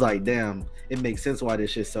guard, and I was like, damn, it makes sense why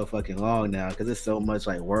this shit's so fucking long now, because there's so much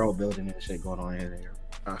like world building and shit going on in there.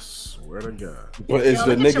 I swear to God. But is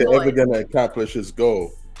the nigga ever gonna accomplish his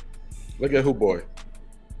goal? Look at who boy.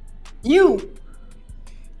 You.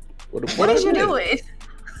 What is you doing?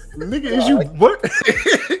 Nigga, is you what? What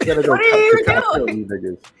are you doing?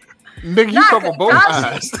 Nigga, you cover both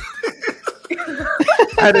eyes.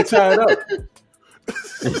 I had to tie it up.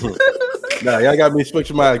 Nah, y'all got me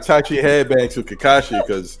switching my Itachi headband to Kakashi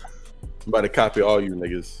because I'm about to copy all you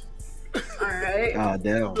niggas. All right. Oh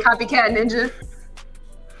damn. Copycat ninja.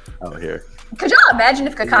 Out here. Could y'all imagine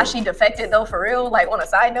if Kakashi defected though, for real? Like on a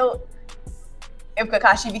side note, if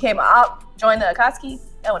Kakashi became an op, joined the Akatsuki,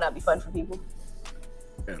 that would not be fun for people.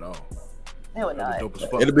 At all. It would not.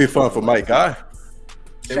 It'd be fun for Mike Guy.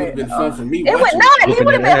 It would have been fun for me. It would not. He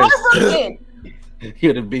would have been heartbroken. He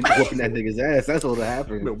would have been whooping that nigga's ass. That's what would have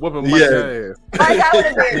happened. Whooping Mike's ass. Like I would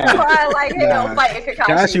have been crying like hell, fighting Kakashi.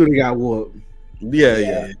 Kakashi would have got whooped.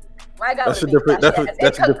 Yeah. That's a different topic for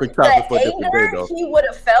a different day, though. He would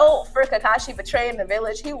have felt for Kakashi betraying the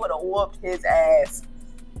village. He would have whooped his ass.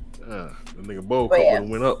 The nigga bowl cup would have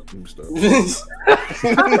went up and stuff. He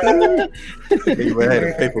would have had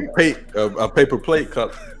a paper plate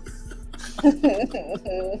cup. That's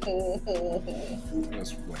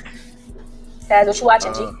funny. Dad, what you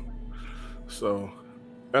watching, G? So,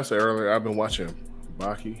 I said earlier, I've been watching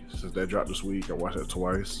Baki since that dropped this week. I watched it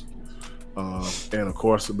twice. And of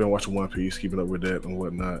course, I've been watching One Piece, keeping up with that and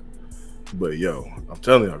whatnot. But yo, I'm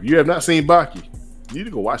telling you, if you have not seen Baki, you need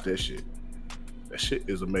to go watch that shit. That shit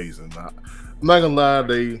is amazing. I'm not gonna lie,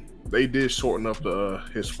 they did shorten up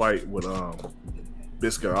his fight with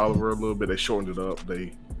Biscuit Oliver a little bit. They shortened it up.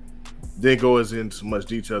 They didn't go as into much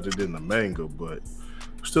detail as they did in the manga, but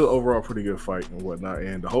still overall pretty good fight and whatnot.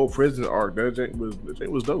 And the whole prison arc, that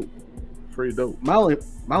was dope. Pretty dope. My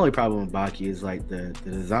only problem with Baki is like the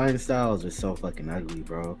design style is just so fucking ugly,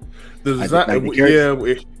 bro. The design,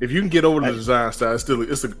 if you can get over the design style,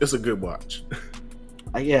 it's a good watch.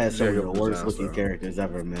 It's some of the worst looking characters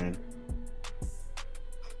ever, man.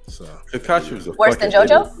 So Kakashi was worse than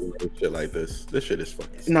JoJo. Shit like this. This shit is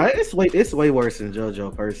fucking. No, it's way worse than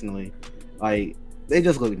JoJo personally. Like they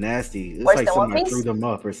just look nasty. It's worse like than somebody threw them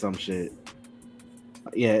up or some shit.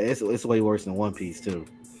 Yeah, it's way worse than One Piece too.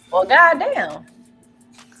 Well, goddamn.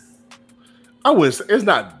 I would say it's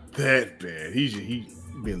not that bad. He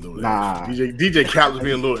being a little extra. DJ Khaled's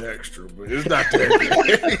being a little extra, but it's not that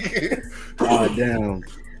bad. Oh damn.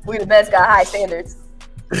 We the best got high standards.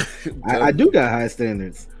 I do got high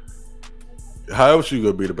standards. How else you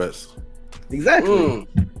gonna be the best? Exactly.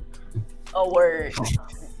 A word.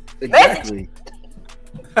 Exactly.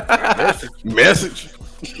 Message.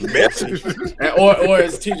 Or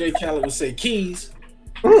as TJ Khaled would say, keys.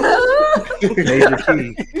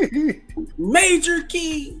 Major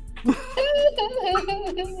key.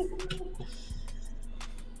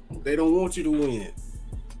 They don't want you to win.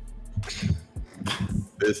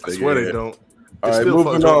 I swear they don't. All right,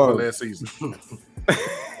 moving on. Last season.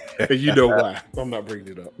 And you know why. I'm not bringing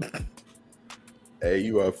it up. Hey,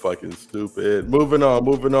 you are fucking stupid. Moving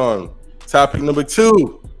on. Topic number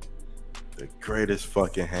 2. The greatest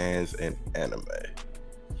fucking hands in anime.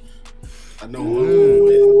 I know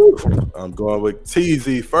who I'm going with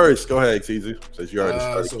TZ first. Go ahead, TZ. Since you already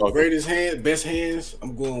started talking. Greatest hand, best hands.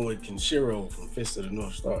 I'm going with Kenshiro from Fist of the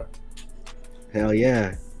North Star. Hell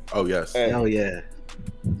yeah. Oh yes. Hell yeah.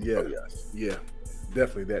 Yeah. Oh, yes. Yeah.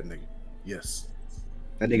 Definitely that nigga. Yes.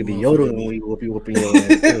 That nigga be yodeling when you whooping your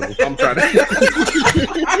ass too. I'm trying to.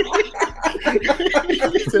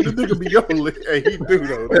 Said the nigga be yodeling. Hey, he do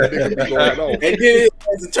though. That nigga be going on. And then he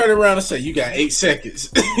has to turn around and say, "You got 8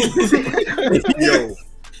 seconds." Yo.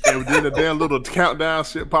 And then the damn little countdown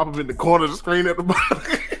shit pop up in the corner of the screen at the bottom.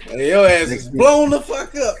 And your ass is blown the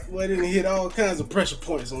fuck up. Boy, then hit all kinds of pressure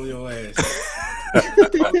points on your ass.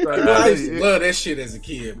 I used to love that shit as a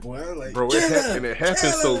kid, boy. I was like, bro, it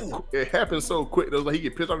happened so quick. It was like he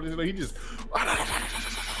get pissed off. He just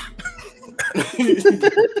he's just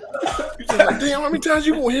like, damn, how many times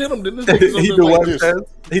you gonna hit him? Then this nigga's He do like what?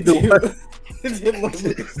 He do what?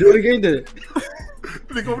 Do it again, then.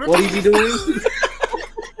 What is he doing?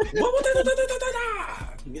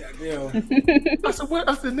 I said, what?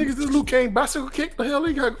 I said, niggas, this Liu Kang bicycle kick? The hell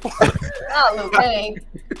he got going? Not Liu Kang.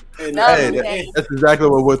 That's exactly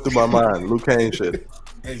what went through my mind. Liu Kang shit.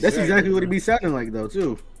 That's exactly what it be sounding like, though,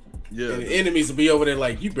 too. Yeah. And the enemies will be over there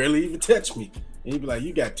like, you barely even touched me. And he'd be like,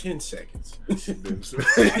 you got 10 seconds. As soon as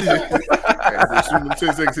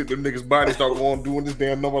 10 seconds hit, them niggas' body start going doing this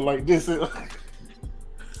damn number like this. Nigga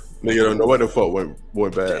don't know what the fuck went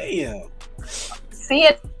bad. Damn. See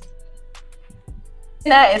it.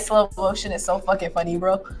 that in slow motion is so fucking funny,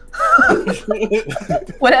 bro.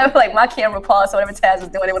 Whatever, like my camera paused, so whatever Taz was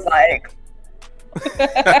doing, it was like.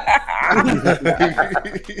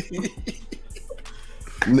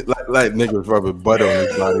 like niggas rubbing butter on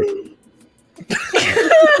his body.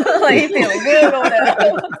 Like he feeling good over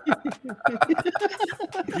there.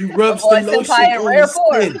 You rub some lotion on your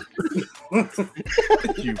skin.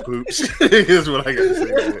 You poops. Here's what I got to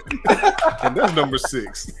say. And that's number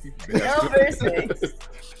 6. Number 6.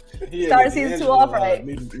 Started season 2 off right.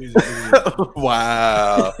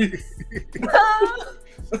 Wow.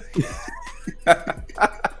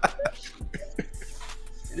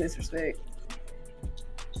 Disrespect.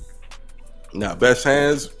 Now, best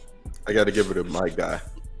hands, I got to give it to my guy.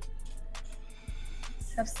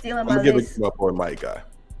 Stop stealing I'm my gonna give it list. to my boy, my guy.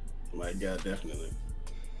 My God, definitely.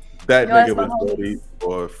 That Yo, nigga that's my was ready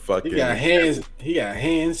for fucking. He got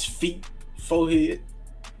hands, feet, forehead.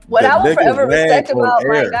 What The I will nigga forever ran respect on about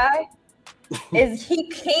my air. guy is he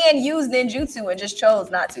can use ninjutsu and just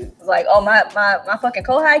chose not to. It's like, oh my fucking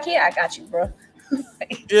Kohai kid, I got you, bro.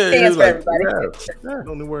 Yeah, Hands for like, everybody. yeah.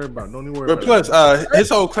 Don't even worry about it. But plus, his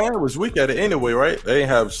whole clan was weak at it anyway, right? They didn't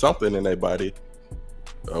have something in their body,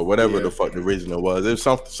 or whatever the fuck the reason it was. There's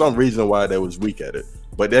some reason why they was weak at it,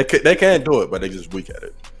 but they can't do it, but they just weak at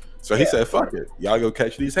it. So he said, "Fuck it, y'all go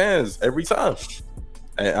catch these hands every time,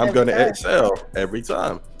 and I'm gonna excel every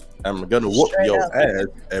time. I'm gonna whoop Straight your up. ass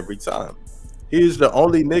every time." He's the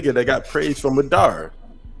only nigga that got praise from Madara.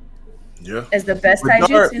 Yeah. Is the best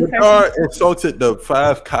taijutsu Madara person. insulted the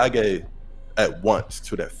 5 Kage at once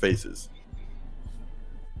to their faces,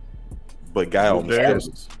 but guy almost killed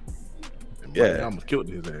him. Yeah, I almost killed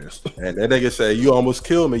his ass. And that nigga say, "You almost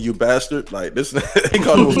killed me, you bastard!" Like this, they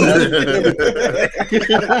call him bastard.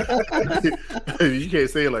 You can't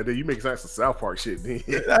say it like that. You make sense of South Park shit. Then.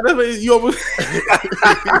 I mean, you almost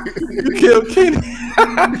you killed Kenny. This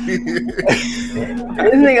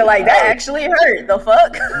nigga like that actually hurt. The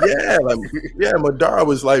fuck? Yeah, Madara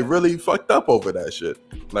was like really fucked up over that shit.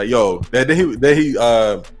 Like, yo, that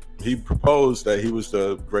he proposed that he was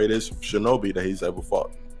the greatest shinobi that he's ever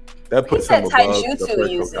fought. That He puts said him above the taijutsu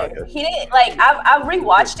first user. Hokage. He didn't like. I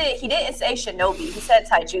rewatched it. He didn't say shinobi. He said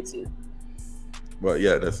taijutsu. Well,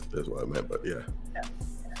 yeah, that's what I meant. But yeah,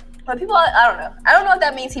 But people, I don't know. I don't know if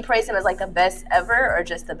that means he praised him as like the best ever or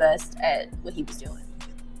just the best at what he was doing.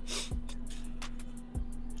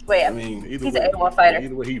 Wait, I mean, Either he's way, an A1 fighter.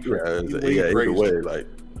 Either way, he either way, like,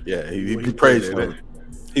 yeah, he Well, he praised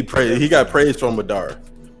praised him. He got praised from Madara,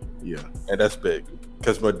 Yeah. and that's big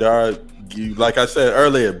because Madara. Like I said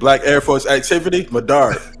earlier, Black Air Force activity,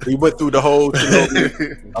 Madara. He went through the whole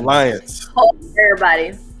alliance.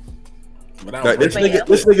 Everybody. Like, this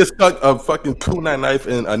nigga stuck a fucking kunai knife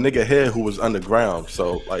in a nigga head who was underground.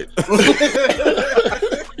 So like,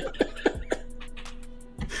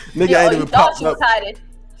 nigga ain't even popped up.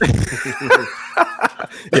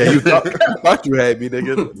 Yeah, you thought you had me,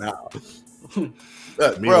 nigga. Nah,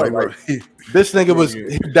 bro, like, this nigga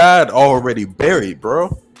he died already buried,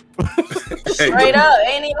 bro. Straight up,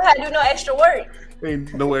 ain't even had to do no extra work.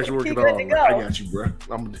 Ain't no extra work He at good all. to go. I got you, bro.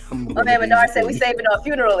 I'm Oh man, Madar said we saving on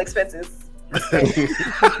funeral expenses.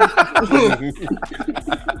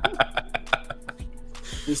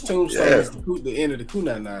 His tombstone is the end of the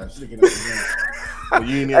kunai knives sticking out the ground. Well,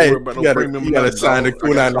 you ain't even worried about no premium. You gotta sign the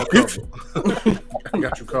kunai knife. I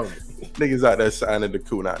got you covered. Niggas out there signing the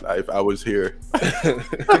kunai knife. I was here.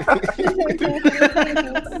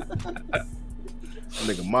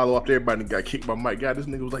 Nigga Malo up there, everybody got kicked by Mike Guy. This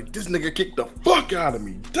nigga was like, this nigga kicked the fuck out of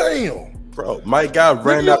me. Damn. Bro, Mike Guy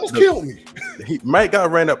ran up. Killed me. Mike Guy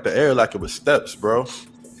ran up the air like it was steps, bro.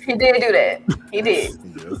 He did do that. He did.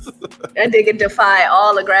 That nigga defy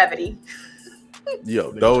all the gravity.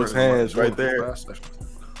 Yo, those hands right there.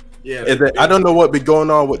 Yeah, I don't know what be going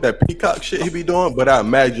on with that peacock shit he be doing, but I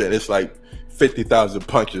imagine it's like 50,000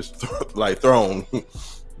 punches thrown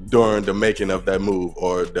during the making of that move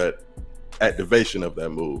or the activation of that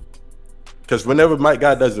move. Because whenever Mike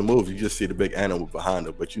Guy does a move, you just see the big animal behind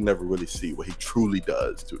him, but you never really see what he truly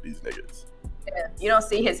does to these niggas. Yeah, you don't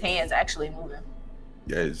see his hands actually moving.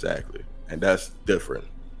 Yeah, exactly, and that's different.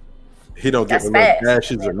 He don't give That's a little fast.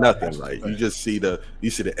 dashes or nothing. Like you just see the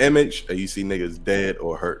image, and you see niggas dead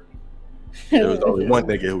or hurt. There was only one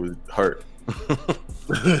nigga who was hurt.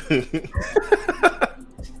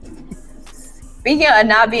 Speaking of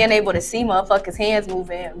not being able to see motherfuckers' hands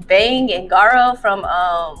moving, Bang and Garo from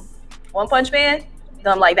One Punch Man,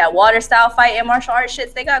 them like that water style fight and martial arts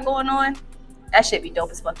shits they got going on, that shit be dope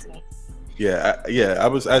as fuck to me. Yeah, I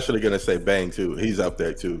was actually gonna say Bang too. He's up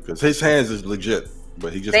there too because his hands is legit,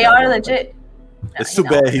 but he just They are legit. It's too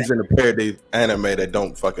bad he's in a parody anime that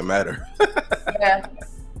don't fucking matter. Yeah.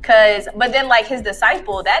 But then like his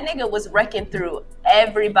disciple, that nigga was wrecking through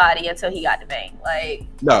everybody until he got to Bang. Like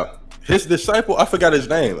no, his disciple, I forgot his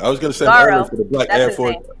name. I was gonna say Garo, for the Black Air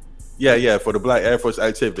Force. Yeah, for the Black Air Force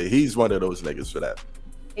activity. He's one of those niggas for that.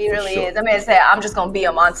 He really is. I mean, said, I'm just gonna be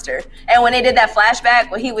a monster. And when they did that flashback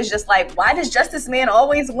where he was just like, why does Justice Man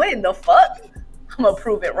always win? The fuck? I'm gonna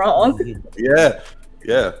prove it wrong. Yeah,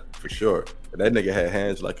 for sure. But that nigga had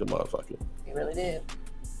hands like a motherfucker. He really did.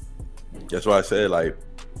 That's why I said like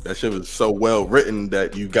that shit was so well written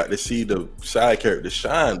that you got to see the side character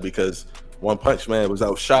shine because One Punch Man was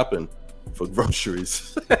out shopping for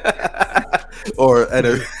groceries or at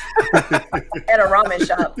a ramen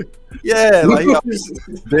shop. Yeah, like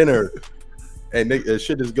dinner, and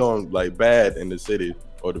shit is going like bad in the city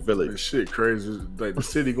or the village. This shit crazy. Like the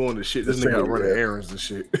city going to shit. This nigga running errands and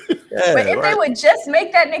shit. Yeah, but if they would just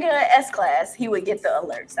make that nigga an S class, he would get the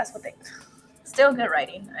alerts. That's what they. Still good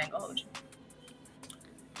writing. I ain't gonna hold you.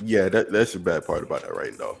 Yeah, that's the bad part about that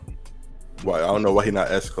writing though. Why I don't know why he not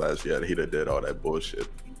S class yet. He done did all that bullshit.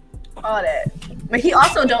 All that, but he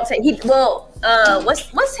also don't take.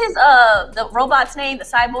 What's his the robot's name? The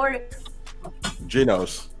cyborg.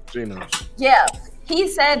 Genos. Yeah, he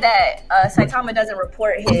said that Saitama doesn't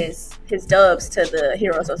report his dubs to the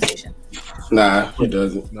Hero Association. Nah, he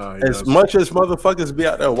doesn't. As much as motherfuckers be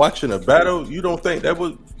out there watching a battle, you don't think that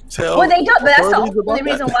would tell? Well, they don't. But that's the only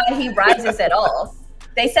reason why he rises at all.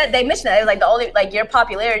 They mentioned that it was like the only your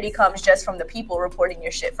popularity comes just from the people reporting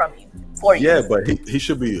your shit from you for you. Yeah, but he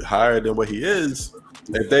should be higher than what he is.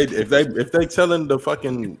 If they telling the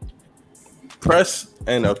fucking press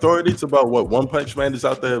and authorities about what One Punch Man is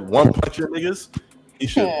out there one punching niggas, he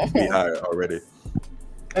should be higher already.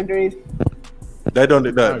 Agreed. They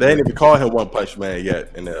ain't even call him One Punch Man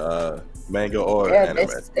yet in the manga or anime.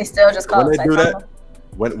 They still just call him Saitama. Do that,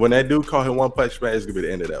 when when they do call him One Punch Man, it's gonna be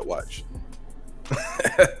the end of that watch.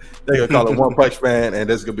 They gonna call it One Punch Man, and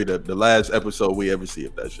that's gonna be the last episode we ever see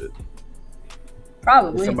of that shit.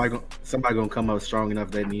 Probably. Somebody gonna come up strong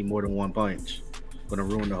enough they need more than one punch. Gonna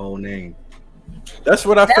ruin the whole name. That's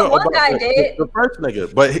what I felt one about guy did. the first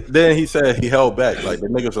nigga. But then he said he held back. Like the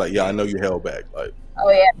nigga's like, yeah, I know you held back. Like,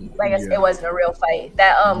 oh yeah, like it wasn't a real fight.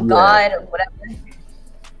 That God or whatever.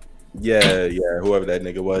 Yeah, whoever that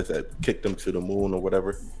nigga was that kicked him to the moon or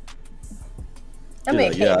whatever. That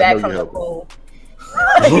man came back from the moon.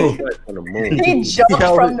 He jumped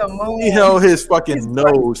from the moon. He held his fucking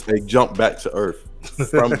nose and jumped back to Earth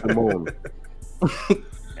from the moon.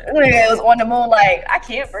 When he was on the moon, like, I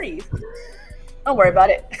can't breathe. Don't worry about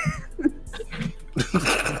it.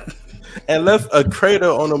 And left a crater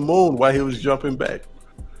on the moon while he was jumping back.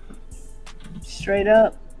 Straight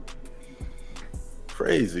up.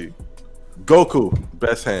 Crazy. Goku,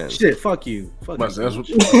 best hands. Shit, fuck you. That's 7.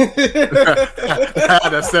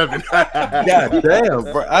 God damn,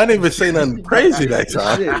 bro. I didn't even say nothing crazy that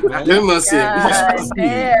time. God damn.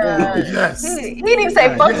 Yes. He didn't even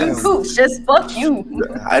say fuck you, Cooch. Just fuck you.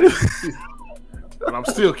 But I'm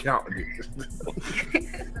still counting it.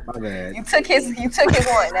 My bad. You took his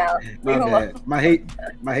one now. My bad.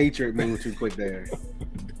 My hatred moved too quick there.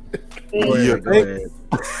 Go ahead.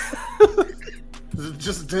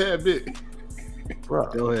 Just a tad bit. Bro.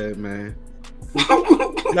 Go ahead, man.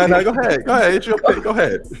 No, go ahead. It's your pick. Go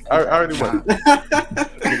ahead. I already won. Turn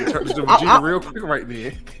this to Vegeta real quick right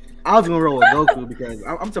there. I was gonna roll with Goku because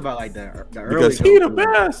I'm talking about like the early. Because he the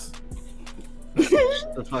best.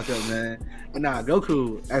 Shut the fuck up, man. But nah,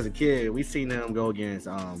 Goku as a kid, we seen him go against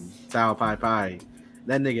Sao Pai Pai.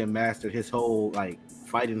 That nigga mastered his whole like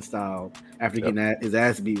fighting style after getting his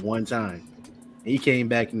ass beat one time. And he came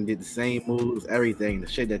back and did the same moves, everything. The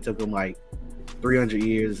shit that took him like 300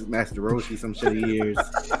 years, Master Roshi some shit years,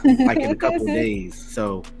 like in a couple of days.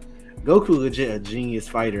 So Goku legit a genius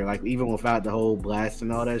fighter. Like even without the whole blast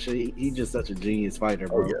and all that shit, he just such a genius fighter,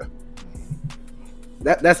 bro. Oh,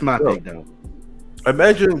 yeah. That's my pick though.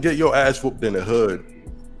 Imagine get your ass whooped in the hood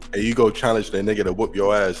and you go challenge that nigga to whoop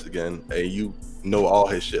your ass again and you know all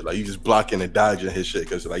his shit. Like you just blocking and dodging his shit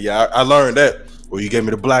because like, yeah, I learned that. Well, you gave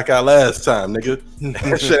me the blackout last time, nigga.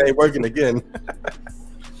 That shit ain't working again.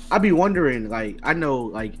 I be wondering, like, I know,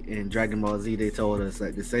 like, in Dragon Ball Z, they told us,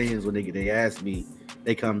 like, the Saiyans, when they get their ass beat,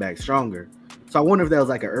 they come back stronger. So I wonder if that was,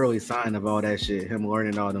 like, an early sign of all that shit, him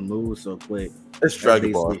learning all the moves so quick. It's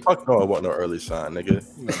Dragon Ball. Fuck no, I want no early sign, nigga.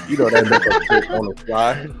 You know that make up shit on the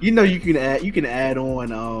fly. You know you can add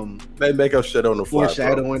on they make up shit on the fly.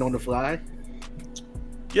 Foreshadowing on the fly.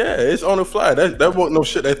 Yeah, it's on the fly. That wasn't no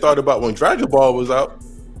shit they thought about when Dragon Ball was out.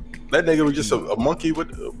 That nigga was just a monkey with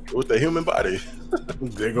a human body.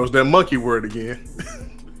 There goes that monkey word again.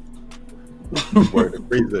 Word to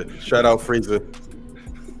Freezer. Shout out Freezer.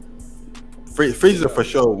 Freezer for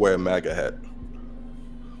sure wear a MAGA hat.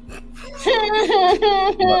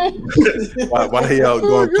 Why he out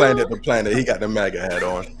going planet to planet? He got the MAGA hat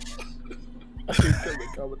on.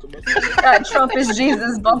 Got Trump is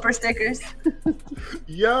Jesus bumper stickers.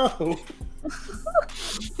 Yo.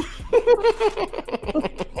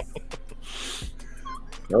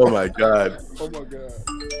 Oh my god. Oh my god.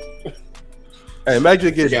 Hey,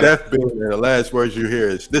 imagine get death beam and the last words you hear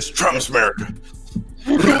is "This Trump's America."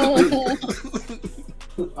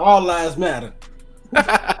 All lives matter.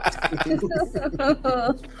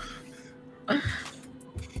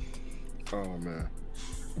 Oh man.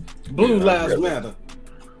 Blue lives matter.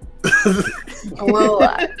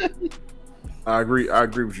 I agree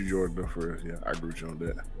with you, Jordan. Though, for real. Yeah, I agree with you on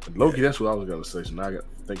that. And Loki, that's what I was gonna say. So now I got to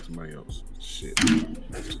think of somebody else. Shit.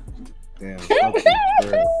 Damn.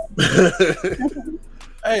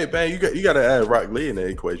 Hey man, you got to add Rock Lee in the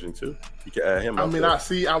equation too. You can add him. I mean, I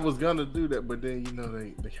was gonna do that, but then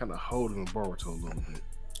they kind of hold him in Boruto a little bit.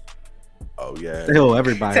 Oh yeah, They hold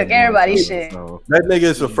everybody. Took everybody's shit. So. that nigga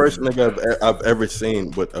is the first nigga I've ever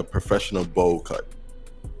seen with a professional bowl cut.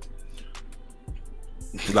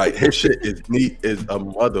 Like his shit is neat as a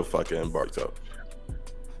motherfucker in Boruto.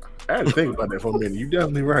 I had to think about that for a minute. You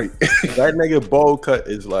definitely right. That nigga bowl cut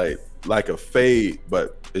is like a fade,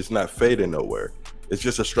 but it's not fading nowhere. It's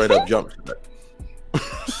just a straight up jump cut.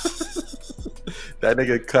 That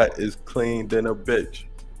nigga cut is clean than a bitch.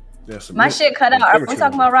 My shit cut out. Are we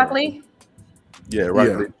talking about Rock Lee? Yeah,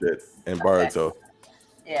 Rock Lee shit and Boruto.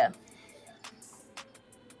 Yeah.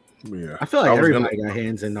 Yeah. I feel like everybody got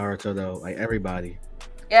hands in Naruto though. Like everybody.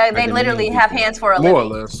 Yeah, they literally have hands for a living. More or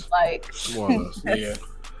less. Like, more or less. Yeah.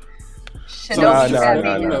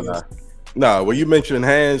 Nah, when you mention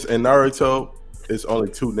hands in Naruto, it's only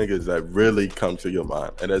two niggas that really come to your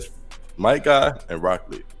mind, and that's Might Guy and Rock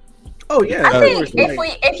Lee. Oh yeah, I think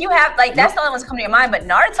if you have like that's the only ones come to your mind, but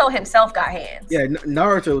Naruto himself got hands. Yeah,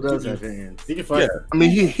 Naruto does have hands. He can fight. Yeah. I mean,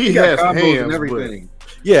 he has combos hands and everything.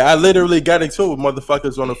 Yeah, I literally got into it with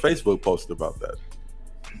motherfuckers on a Facebook post about that.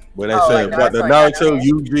 When they said like about the Naruto,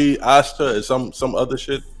 Yuji, Asta, and some other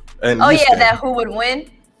shit. And that who would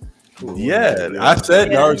win? Yeah, I said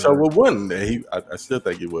Naruto would win. I still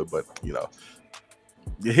think he would, but you know,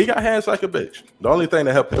 he got hands like a bitch. The only thing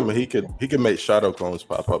that helped him, he could make shadow clones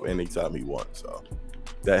pop up anytime he wants. So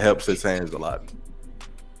that helps his hands a lot.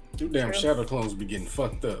 Two damn shadow clones be getting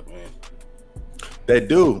fucked up, man. They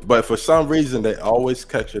do, but for some reason they always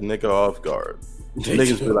catch a nigga off guard.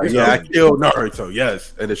 Niggas be like, "Yeah, I killed Naruto,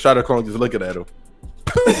 yes," and the shadow clone just looking at him.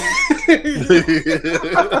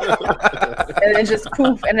 And then just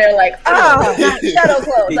poof, and they're like, shadow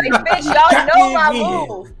clone. Like, bitch, y'all know my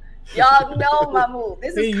move. Y'all know my move.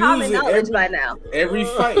 This is common knowledge by now. Every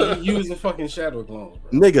fight, he using fucking shadow clones,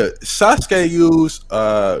 bro. Nigga, Sasuke used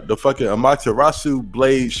the fucking Amaterasu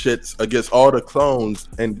blade shits against all the clones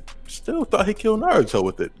and still thought he killed Naruto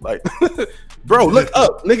with it. Like, bro, look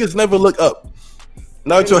up. Niggas never look up.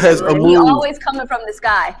 Naruto has a move. He always coming from the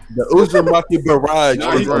sky. The Uzumaki barrage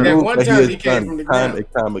is a move one that time he he came has from the done time ground.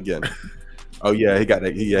 and time again. Oh yeah, he got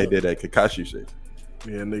that. He did that Kakashi shit.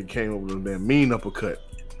 Yeah, nigga came up with that mean uppercut.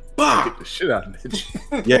 Get the shit out of it.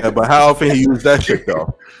 Yeah, but how often he used that shit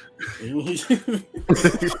though? You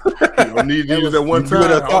don't need to use that one You would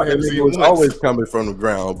have time. thought that nigga was always coming from the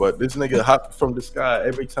ground, but this nigga hopped from the sky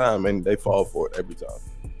every time, and they fall for it every time.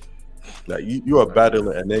 Like you are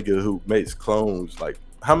battling a nigga who makes clones. Like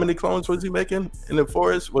how many clones was he making in the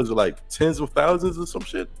forest? Was it like tens of thousands or some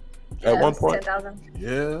shit at one point? 10,000.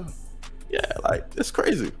 Yeah, like it's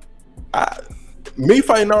crazy. Me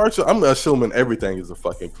fighting Naruto, I'm assuming everything is a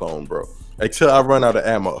fucking clone, bro. Until I run out of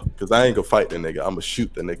ammo, because I ain't gonna fight the nigga. I'm gonna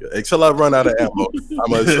shoot the nigga. Until I run out of ammo,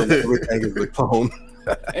 I'm gonna assume everything is a clone.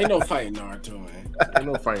 Ain't no fighting Naruto, man. Ain't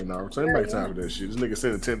no fighting Naruto. Ain't make time for that shit. This nigga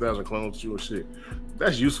sending 10,000 clones to you or shit.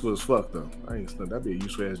 That's useful as fuck though. I ain't stunned. That'd be a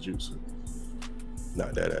useful ass jutsu.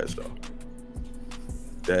 Not dead ass though.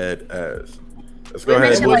 Dead ass. Let's We go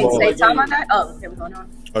ahead and mentioned move like on. Saitama got. Oh, okay, what's going on?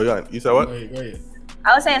 Oh yeah, you said what? Go ahead.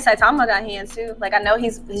 I was saying Saitama got hands too. Like I know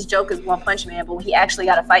his joke is One Punch Man, but when he actually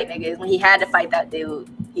got to fight niggas, when he had to fight that dude,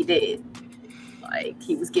 he did. Like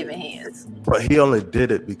he was giving hands. But he only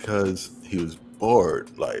did it because he was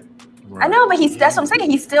bored. Like I know, but that's what I'm saying.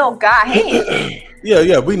 He still got hands.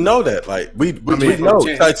 yeah, we know that. Like we know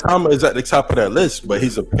okay. Saitama is at the top of that list, but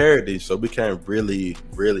he's a parody, so we can't really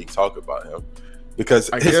talk about him because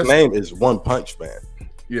his name is One Punch Man.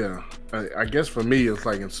 Yeah, I guess for me it's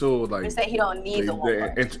like until like They say he don't need the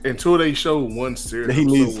one punch. until they show one serious He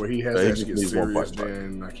needs- where he has he to actually get needs one serious, punch,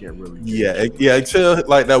 then I can't really. Yeah. Until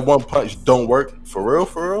like that one punch don't work for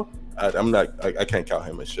real. I can't count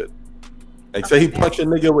him as shit. Like, say he punch a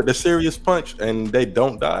nigga with the serious punch and they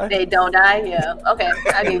don't die. They don't die. Yeah. Okay,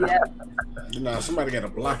 I give you that. Nah, somebody gotta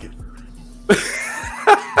block it.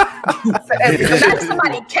 Imagine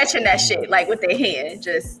somebody catching that shit like with their hand.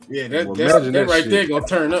 Just that right there gonna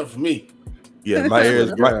turn up for me. Yeah, my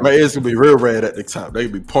ears gonna be real red at the top. They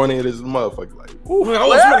be pointing at this motherfucker like, ooh.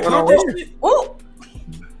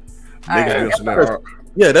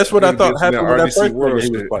 Yeah, that's what I thought happened with that first nigga he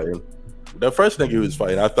was fighting. The first nigga he was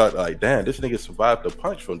fighting, I thought like, damn, this nigga survived the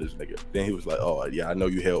punch from this nigga. Then he was like, oh yeah, I know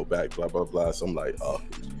you held back, blah blah blah. So I'm like, oh,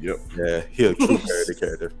 yep, yeah, he a true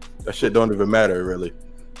character. That shit don't even matter really.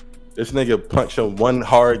 This nigga punched him one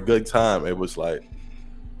hard good time. It was like,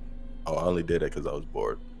 oh, I only did it because I was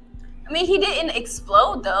bored. I mean, he didn't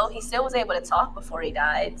explode though. He still was able to talk before he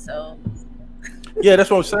died. So. Yeah, that's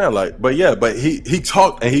what I'm saying. Like, but he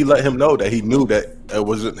talked and he let him know that he knew that it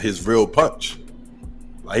wasn't his real punch.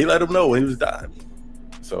 Like, he let him know when he was dying.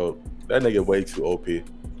 So that nigga way too OP.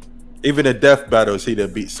 Even in death battles, he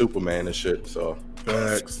done beat Superman and shit. So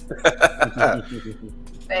facts.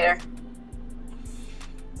 Fair.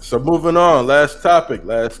 So moving on, last topic.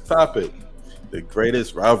 The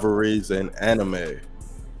greatest rivalries in anime.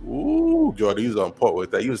 Ooh, Jordan, he was on point with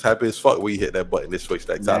that. He was happy as fuck when he hit that button to switch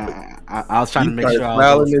that topic. I was trying to make sure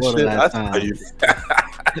I was on the last time.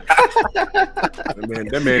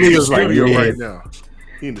 That man is in the studio right now.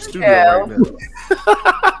 He in the studio right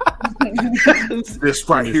now. This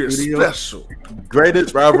right here is special.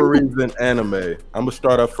 Greatest rivalries in anime. I'm gonna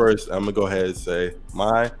start off first. I'm gonna go ahead and say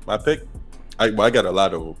my pick. I got a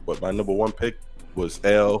lot of them, but my number one pick was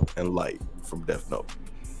L and Light from Death Note.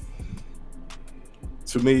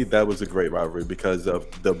 To me, that was a great rivalry because of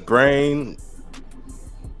the brain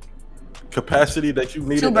capacity that you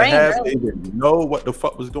needed to have. Really. They didn't know what the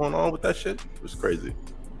fuck was going on with that shit. It was crazy.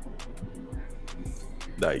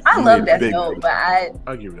 Like, I love Death Note, but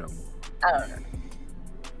I'll give that one. I don't know.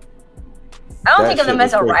 I don't think of them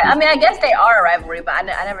as a rivalry. I mean, I guess they are a rivalry, but I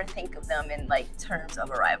never think of them in like terms of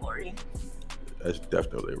a rivalry. That's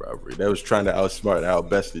definitely a rivalry. They was trying to outsmart and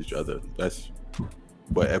outbest each other. That's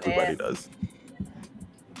what everybody does.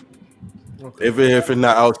 Okay. If it's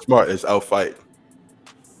not outsmart, it's outfight.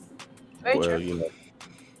 Very true. You know,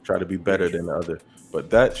 try to be better than the other. But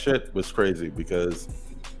that shit was crazy because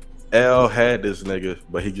L had this nigga,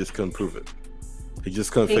 but he just couldn't prove it. He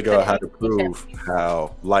just couldn't figure out how to prove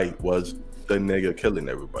how Light was the nigga killing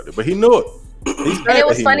everybody. But he knew it. And it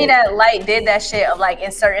was funny that Light did that shit of like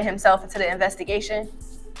inserting himself into the investigation.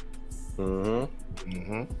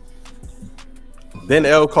 Then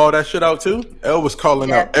L called that shit out too. L was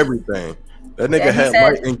calling out everything. That nigga had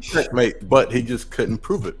Light in checkmate, but he just couldn't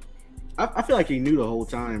prove it. I feel like he knew the whole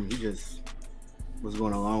time. He just was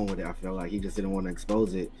going along with it. I feel like he just didn't want to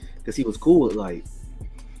expose it because he was cool with Light.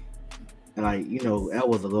 And like, you know, L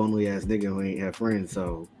was a lonely ass nigga who ain't had friends,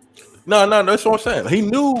 so. No, that's what I'm saying. He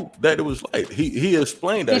knew that it was Light. He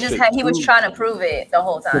explained that. He was trying to prove it the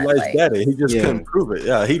whole time. Light's daddy. He just couldn't prove it.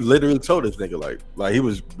 Yeah, he literally told this nigga like he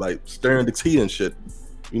was like stirring the tea and shit.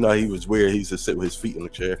 You know, he was weird. He used to sit with his feet in the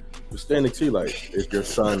chair. He was stirring the tea like, it's your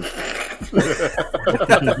son.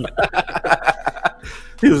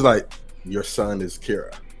 He was like, your son is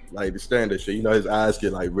Kira. Like, the stirring that shit. You know, his eyes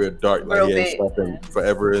get like real dark, like he ain't sleeping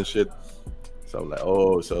forever and shit. So I'm like,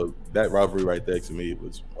 oh, so that rivalry right there to me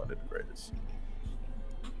was one of the greatest.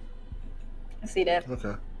 I see that.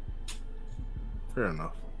 Okay. Fair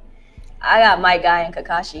enough. I got my guy and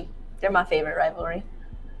Kakashi. They're my favorite rivalry.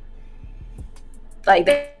 Like,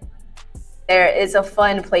 there is a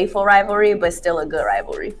fun, playful rivalry, but still a good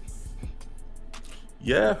rivalry.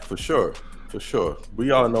 Yeah, for sure.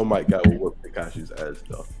 We all know Mike got whoop Kakashi's ass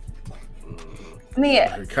though. I mean,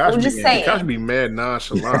 I'm just saying. Kakashi be mad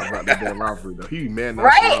nonchalant about that damn rivalry though. He be mad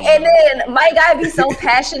nonchalant. Right? And then my guy be so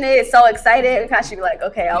passionate, so excited. Kakashi be like,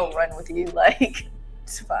 okay, I'll run with you. Like,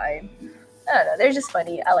 it's fine. I don't know. They're just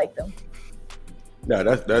funny. I like them. No,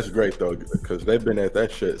 that's great though, because they've been at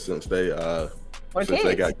that shit since they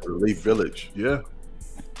they got to Leaf Village. Yeah.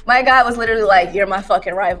 My guy was literally like, "You're my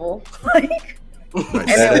fucking rival." Like, and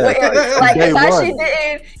then like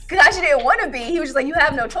Kakashi didn't want to be. He was just like, "You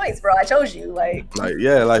have no choice, bro. I chose you." Like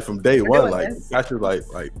from day one, like Kakashi,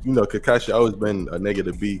 like you know, Kakashi always been a nigga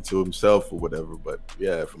to be to himself or whatever. But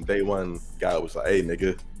yeah, from day one, guy was like, "Hey,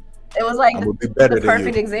 nigga." It was like the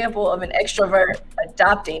perfect example of an extrovert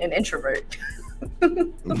adopting an introvert.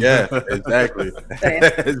 Yeah, exactly.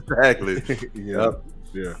 Exactly. Yep.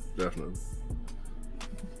 Yeah, definitely.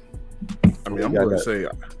 I mean, I'm going to say,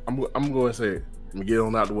 I'm going to say, let me get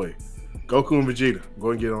on out the way. Goku and Vegeta, go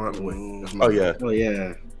and get on out the way. Oh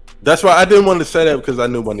yeah. That's why I didn't want to say that because I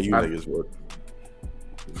knew one of you niggas would.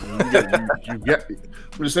 You got.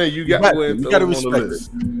 I'm just saying you got you got to respect it.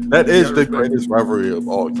 That is the greatest rivalry of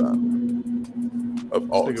all time.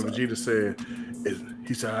 Of all time. Vegeta said,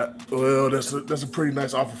 he said, "Well, that's a pretty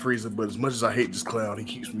nice offer, Frieza, but as much as I hate this clown, he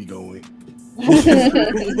keeps me going."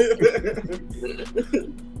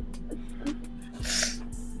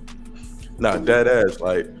 Nah, dead ass.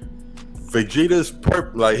 Like Vegeta's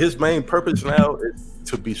his main purpose now is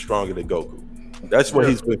to be stronger than Goku. That's what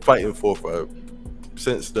he's been fighting for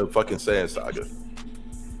since the fucking Saiyan saga.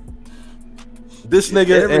 This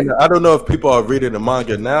nigga, and I don't know if people are reading the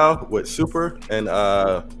manga now with Super and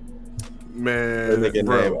man, nigga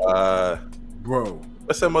name bro,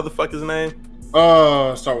 what's that motherfucker's name?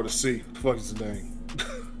 Start with a C. What the fuck is his name?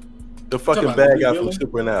 The fucking bad guy from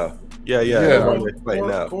Super now. Yeah. Right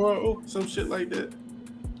now. Koro, some shit like that.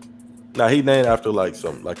 Nah, he named after like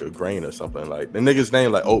a grain or something. Like the nigga's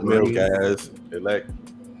name like oatmeal gas.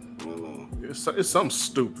 It's something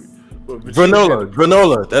stupid.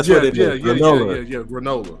 Granola. That's what it is. Granola.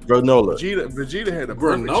 Granola. Vegeta had a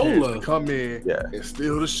perfect chance to come in and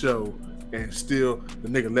steal the show, and still the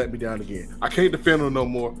nigga let me down again. I can't defend him no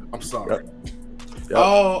more. I'm sorry. Yep.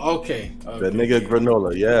 Oh, okay. The nigga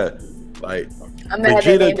Granola, like I'm mad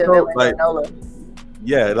they named him Granola.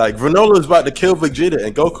 Yeah, like Granola was about to kill Vegeta,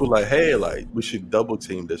 and Goku like, hey, like we should double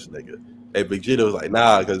team this nigga. And Vegeta was like,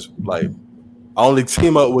 nah, because like I only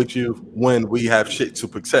team up with you when we have shit to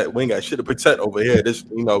protect. We ain't got shit to protect over here. This,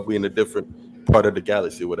 we in a different part of the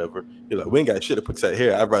galaxy or whatever. He's like, we ain't got shit to protect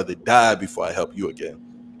here. I'd rather die before I help you again.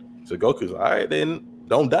 So Goku's like, all right, then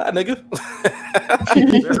don't die, nigga.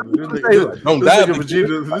 Don't die. This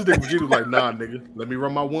nigga Vegeta was like, nah, nigga. Let me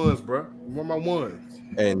run my ones, bro. Run my ones.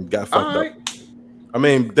 And got fucked up. I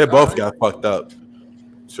mean, they both got fucked up.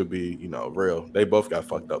 To be, real. They both got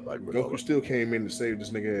fucked up. Like Goku still came in to save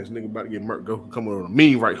this nigga ass nigga about to get murked. Goku coming on a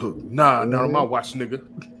mean right hook. Nah, not on my watch, nigga.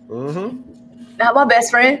 Not my best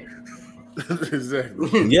friend.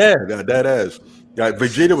 Exactly. Yeah, that ass. Like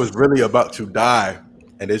Vegeta was really about to die,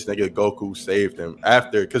 and this nigga Goku saved him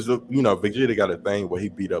after, because Vegeta got a thing where he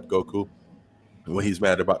beat up Goku when he's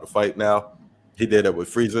mad about the fight. Now he did it with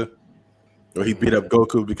Frieza, or he beat up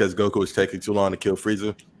Goku because Goku was taking too long to kill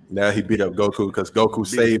Frieza. Now he beat up Goku because Goku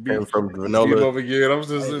saved him from Granola. I was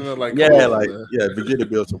just in there like, Vegeta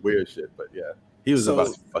built some weird shit, but yeah, he was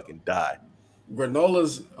about to fucking die.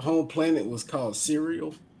 Granola's home planet was called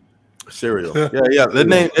Cereal. Yeah. The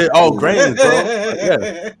name, all grains, bro.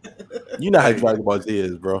 Yeah, you know how Dragon Ball Z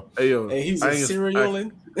is, bro. Hey, yo, he's a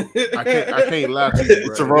cerealin. I can't lie to you,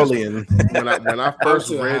 bro. It's a rolling. When I first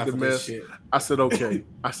read the mess, I said, okay.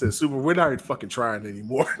 I said, Super, we're not even fucking trying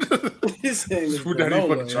anymore. His name is we're not even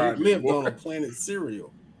fucking trying he lived anymore. on a planet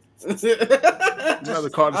Cereal. You might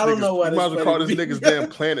have called this nigga's damn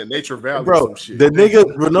planet Nature Valley, bro. Or some shit. The nigga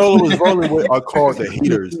Granola was rolling with are called the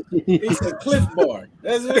Heaters. He's a Cliff Bar.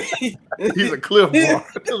 That's what he's a Cliff Bar.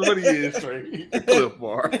 That's what he is, straight. He's a Cliff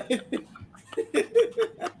Bar.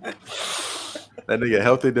 That nigga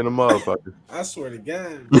healthy than a motherfucker. I swear to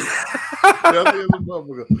God. Healthy as a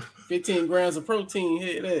motherfucker. 15 grams of protein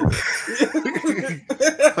hit that.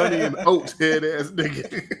 Honey and oats head ass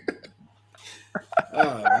nigga.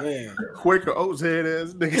 Oh man. Quaker oats head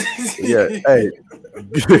ass nigga. Yeah, hey.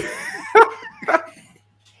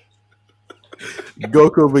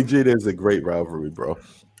 Goku Vegeta is a great rivalry, bro.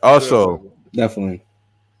 Also, definitely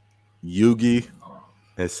Yugi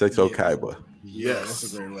and Sexo Kaiba. Yes,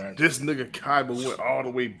 that's a great rivalry. This nigga Kaiba went all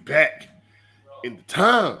the way back in the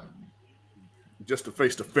time just to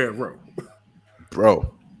face the Pharaoh.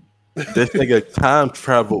 Bro, this nigga time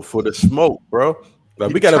traveled for the smoke, bro.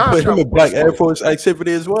 Like, we gotta put him in Black Air Force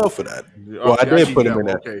activity as well for that. Well, I did put him in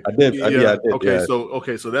that. Okay. I did.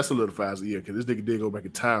 Okay, so that solidifies it, because this nigga did go back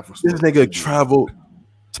in time for smoke. This nigga traveled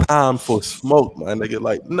time for smoke, man. Nigga,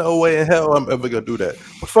 like, no way in hell I'm ever gonna do that.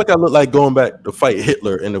 What the fuck I look like going back to fight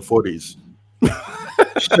Hitler in the 40s?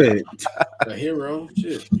 Shit. A hero?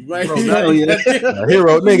 Shit. You might a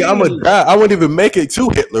hero, nigga. I'm gonna die. I wouldn't even make it to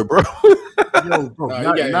Hitler, bro. Yo, bro,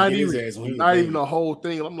 not even the whole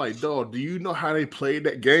thing. I'm like, dog, do you know how they played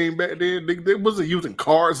that game back then? They wasn't using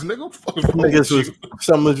cards, nigga. Niggas was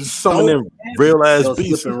some of them real ass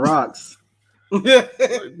beasts flipping rocks. Yeah,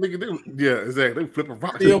 exactly. They flipping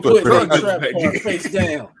rocks. They'll put the trap bar face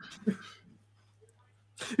down.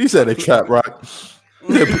 You said a trap rock.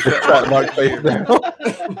 Put the trap rock face down.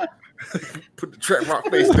 Put the trap rock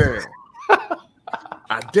face down.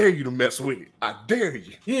 I dare you to mess with it. I dare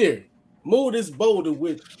you. Here, move this boulder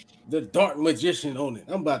with the dark magician on it.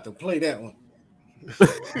 I'm about to play that one.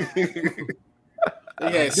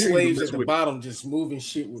 They had slaves at the bottom just moving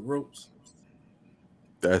shit with ropes.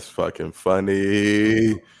 That's fucking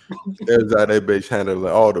funny. There's how that bitch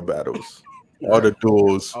handling all the battles, all the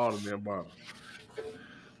duels. All of them bottles.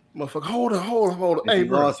 Motherfucker, hold on. If Hey, he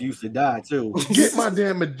bro. lost, you used to die too. Get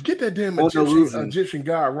that damn Egyptian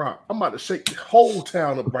god rock. I'm about to shake the whole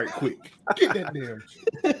town up right quick. Get that damn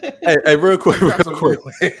shit. Hey, real quick.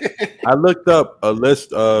 I looked up a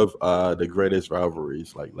list of the greatest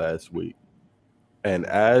rivalries like last week, and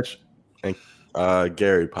Ash and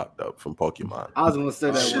Gary popped up from Pokemon. I was gonna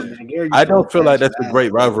say that one. Man. Gary, I don't feel like that's a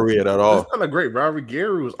great rivalry at all. It's not a great rivalry.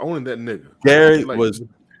 Gary was owning that nigga. Gary He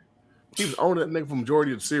was owning that nigga for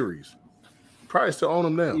majority of the series. Probably still own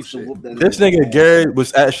him now. This nigga Gary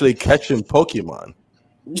was actually catching Pokemon.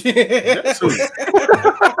 He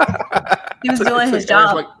was doing his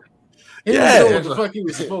job. He was doing what the fuck he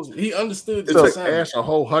was supposed to. He understood the took Ash a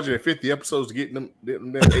whole 150 episodes to get them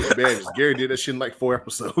 8 badges. Gary did that shit in like 4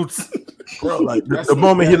 episodes. Bro, like the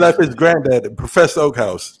moment he left his granddad, Professor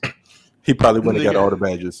Oakhouse, he probably wouldn't have got all the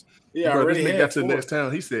badges. Yeah, bro, this nigga got to the next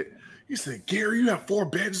town. He said, Gary, you have 4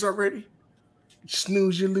 badges already?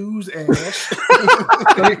 Snooze, you lose, Ash.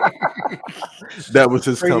 That was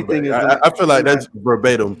his comeback. I feel like that's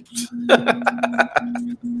verbatim.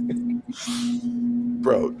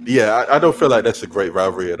 Bro, yeah, I don't feel like that's a great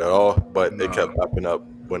rivalry at all, but it kept popping up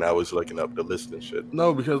when I was looking up the list and shit.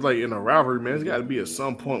 No, because like in a rivalry, man, it's got to be at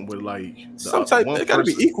some point where like it got to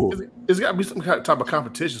be equal. It's got to be some type of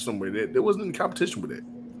competition somewhere. There wasn't any competition with it.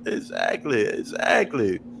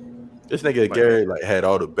 Exactly. This nigga Gary like had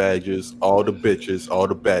all the badges, all the bitches, all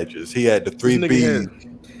the badges. He had the 3 B's.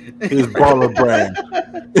 His baller brand.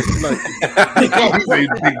 He called me big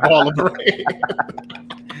baller brand.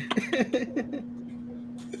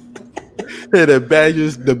 Yeah, the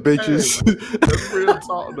badges, the bitches. Hey, that's real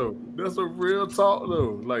talk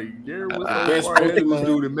though. Like Gary was the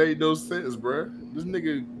dude that made no sense, bro. This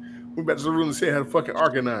nigga went back to the room and said had a fucking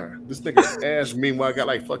Arcanine. This nigga Ash, meanwhile, got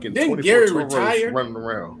like fucking 24 Gary retire? Running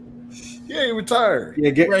around. Yeah, he retired.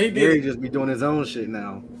 Yeah, Gary just be doing his own shit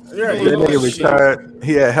now. Yeah, that nigga retired.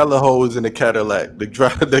 He had hella hoes in the Cadillac, the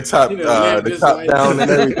top down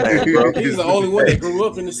and everything, bro. He's the only one that grew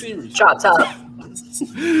up in the series. Drop top.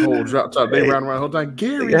 Whole drop top. They ran around the whole time.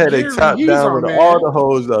 Gary, had a top down with all the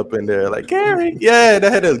hoes up in there. Like, Gary. Yeah, they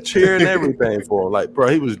had a cheer and everything for him. Like, bro,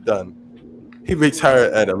 he was done. He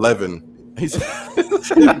retired at 11. He was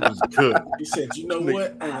good. He said, you know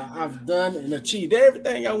what? I've done and achieved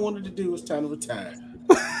everything I wanted to do. It's time to retire.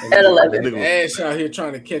 At 11. Ash out here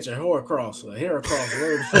trying to catch a Heracross. This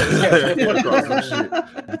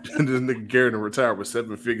nigga Gary retired with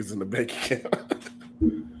 7 figures in the bank account.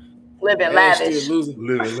 Living lavish.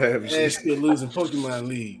 Living lavish. Ash still losing Pokemon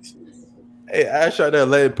leagues. Hey, Ash out there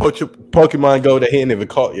letting Pokemon go that he ain't even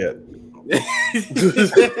caught yet.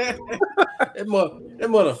 that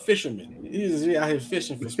mother fisherman. He's out here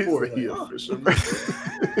fishing for sport.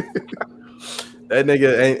 That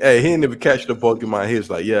nigga he ain't even catch the Pokemon. He was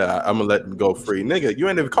like, yeah, I'm gonna let them go free. Nigga, you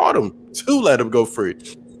ain't even caught him to let him go free.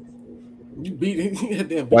 You beat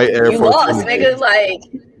him. White Air Force. You lost, nigga. Like,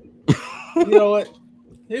 you know what?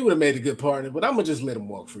 He would have made a good partner, but I'm gonna just let him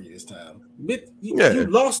walk free this time. You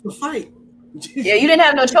lost the fight. Yeah, you didn't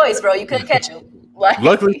have no choice, bro. You couldn't catch him. Like,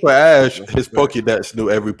 luckily for Ash, his Pokédex knew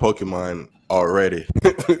every Pokemon already,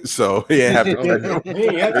 so he ain't have to catch him. He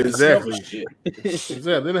ain't have to exactly. They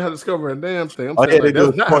didn't have to discover a damn thing. I'm saying, like,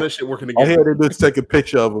 that's not how this shit working together. All he had to do is take a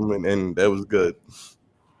picture of him, and that was good.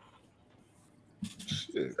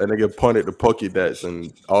 Shit. That nigga pointed the Pokédex,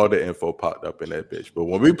 and all the info popped up in that bitch. But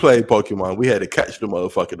when we played Pokemon, we had to catch the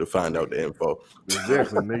motherfucker to find out the info.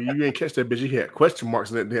 Exactly, nigga. You ain't catch that bitch. You had question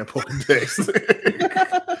marks in that damn Pokédex.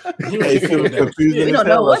 You don't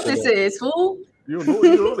know what this is, fool. You don't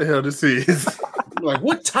know what the hell this is. Like,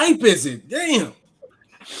 what type is it? Damn.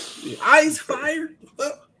 Ice, fire.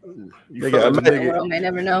 You may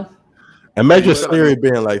never know. Imagine Siri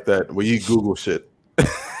being like that where you Google shit.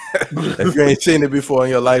 If you ain't seen it before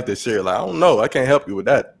in your life, then Siri like, I don't know. I can't help you with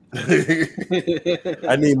that.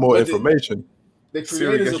 I need more information.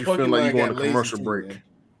 Siri got you feeling like you going on a commercial break.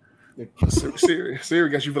 Siri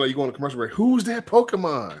got you feel like you going on a commercial break. Who's that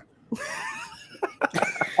Pokemon?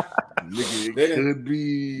 Nigga, it could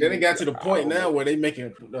be. Then it got to the point now where they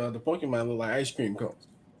making the Pokemon look like ice cream cones.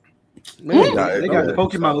 Man, they got the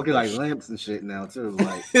Pokemon looking like lamps and shit now too.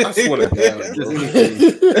 Like, I swear to God,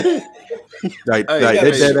 like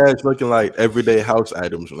they dead ass looking like everyday house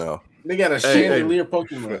items now. They got a chandelier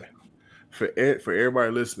Pokemon. For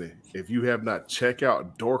everybody listening, if you have not, check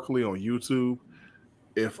out Dorkly on YouTube.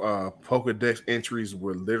 If Pokedex entries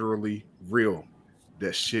were literally real,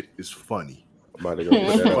 that shit is funny. I'm about to go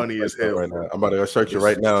funny as hell right now. I'm about to go search it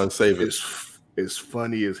right now and save it. is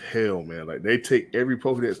funny as hell, man. Like they take every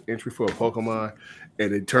Pokédex entry for a Pokemon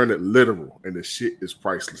and they turn it literal, and the shit is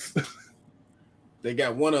priceless. They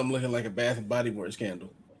got one of them looking like a Bath and Body Works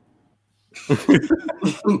candle.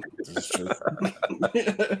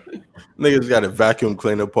 Niggas got a vacuum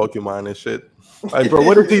cleaner Pokemon and shit. Like, bro,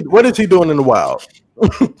 what is he doing in the wild?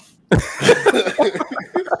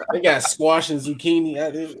 They got squash and zucchini.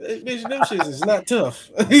 Bitch, them shits is not tough.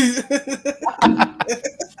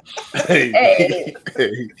 Hey.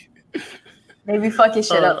 They be fucking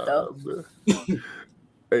shit up though.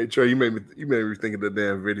 Hey Trey, you made me think of the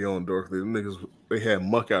damn video on Dorothy. Them niggas, they had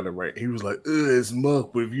muck out of right. He was like, it's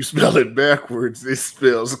muck, but if you spell it backwards, it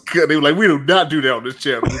spells cut. They were like, we do not do that on this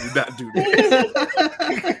channel. We do not do that.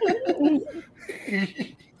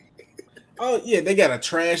 Oh yeah, they got a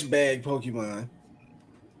trash bag Pokemon.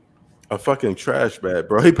 A fucking trash bag,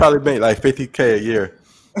 bro. He probably made like $50K a year.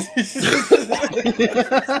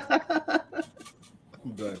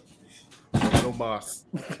 I'm done. No moss.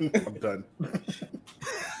 I'm done.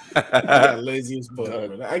 Lazy as fuck.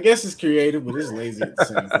 I guess it's creative, but it's lazy at the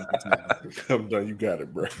same time. I'm done. You got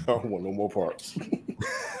it, bro. I don't want no more parts.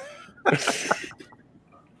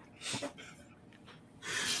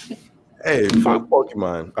 Hey, fuck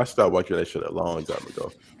Pokemon. I stopped watching that shit a long time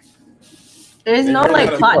ago. There's no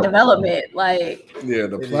like plot development. Like yeah,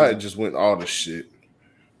 the plot just went all the shit.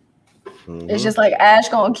 It's just like Ash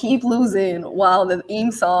gonna keep losing while the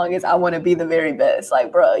theme song is "I want to be the very best."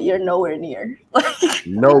 Like, bro, you're nowhere near. Like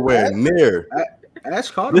nowhere near.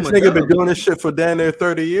 Ash caught this nigga been doing this shit for damn near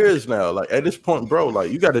 30 years now. Like at this point, bro,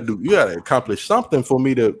 like you gotta accomplish something for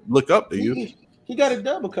me to look up to you. He got a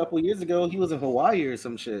dub a couple years ago. He was in Hawaii or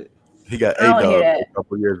some shit. He got a dub a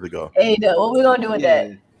couple years ago. A dub. What we gonna do with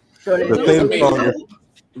that? The theme song is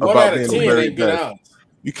about being the very best.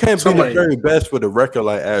 You can't be the very best with a record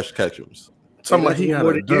like Ash Ketchum's. Somebody he had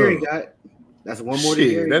a Gary got. That's one more than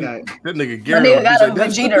Gary got. That nigga Gary got a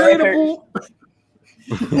Vegeta record.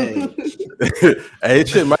 Hey,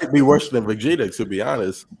 shit might be worse than Vegeta, to be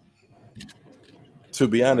honest.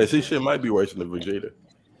 His shit might be worse than Vegeta.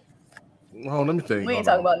 Oh, let me think. We ain't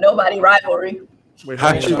talking about nobody rivalry.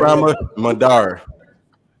 Hashirama Madara.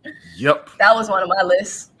 Yep. That was one of my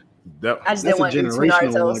lists. Yep. I just didn't want to do two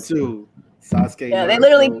Narutos too. Sasuke. Yeah, they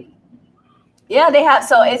literally. Yeah, they have.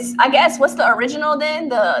 So it's. I guess what's the original then?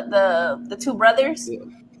 The two brothers.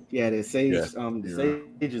 Yeah, the Sage.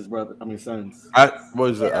 Sage's brother. I mean sons. Like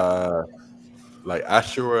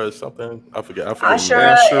Ashura or something. I forget.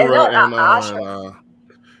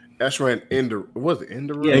 Ashura and Indra. Was it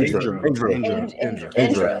Indra? Yeah, Indra.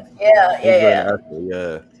 Yeah.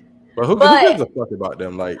 But who gives a fuck about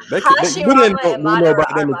them? Like we didn't know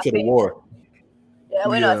about them until the war. Yeah,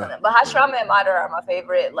 we know something. But Hashirama and Madara are my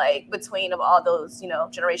favorite, like between of all those,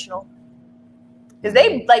 generational. Because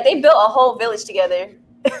they built a whole village together.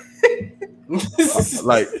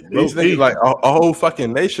 Like these niggas, like a whole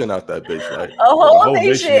fucking nation out that bitch, like a whole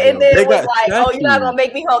nation, and then it was like, statues. Oh, you're not gonna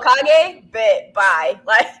make me Hokage? Bet bye.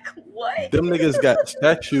 Like what? Them niggas got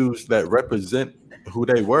statues that represent who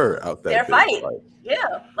they were out there. Their fight, like,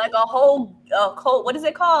 yeah, like a whole what is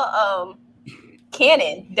it called?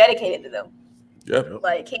 Canon dedicated to them. Yep.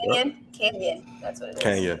 Like Canyon. That's what it is.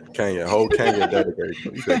 Canyon. Whole Canyon dedicated.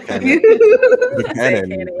 You said Canyon.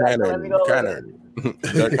 Cannon.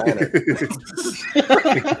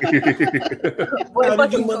 What the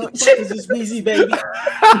fucking motherfuckers is Weezy, baby?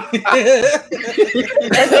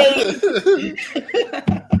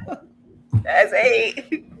 That's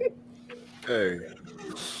 8. Hey.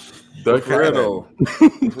 Fredo.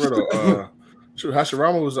 Sure,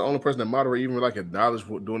 Hashirama was the only person that Madara even acknowledged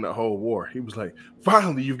during that whole war. He was like,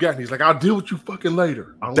 "Finally, you've gotten." He's like, "I'll deal with you fucking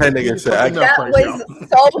later." That nigga said, "That was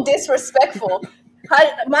so disrespectful."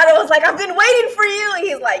 Madara was like, "I've been waiting for you," and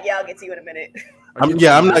he's like, "Yeah, I'll get to you in a minute." I'm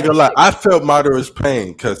not gonna lie. I felt Madara's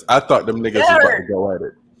pain because I thought them niggas was about to go at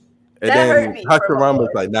it. And then Hashirama was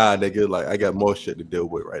like, "Nah, nigga, like I got more shit to deal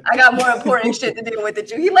with right now. I got more important shit to deal with than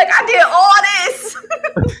you." He like, "I did all this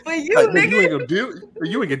for you, like, nigga.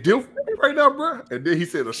 You ain't gonna deal for me right now, bro." And then he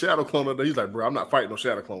said a shadow clone. He's like, "Bro, I'm not fighting no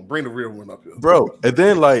shadow clone. Bring the real one up here, bro." And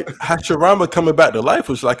then like Hashirama coming back to life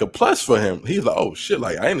was like a plus for him. He's like, "Oh shit,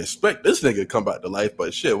 like I didn't expect this nigga to come back to life,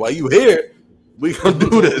 but shit, while you here, we gonna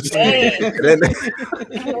do this." And then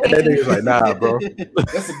nigga's like, "Nah, bro."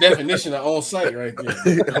 That's the definition of on site right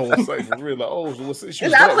there. On site for real. Like, oh, so what's this?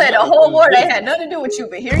 I played a whole war that had nothing to do with you,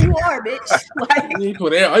 but here you are, bitch. Like, he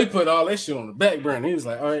put all that shit on the back burner. He was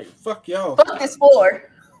like, "All right, fuck y'all. Fuck this floor."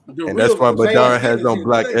 And that's why Madara has on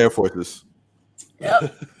black Air Forces.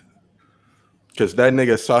 Yep. Because that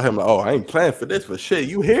nigga saw him like, oh, I ain't playing for this, but shit,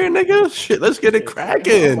 you here, nigga? Shit, let's get it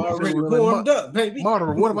cracking. I'm already warmed up, baby.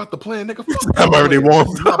 Moderate, what about the plan, nigga? I'm already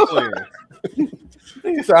warmed up.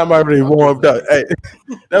 Nigga said I'm already warmed up. Hey,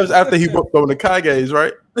 that was after he booked on the Kages,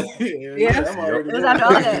 right? Yeah. It was after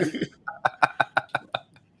all that.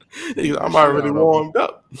 I'm already warmed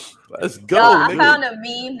up. Let's go. Yo, I nigga. found a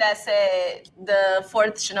meme that said the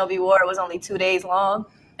 4th Shinobi War was only 2 days long,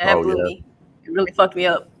 and that blew me. It really fucked me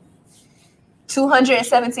up.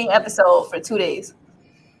 217 episodes for 2 days.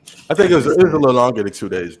 I think it was a little longer than 2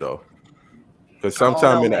 days though, because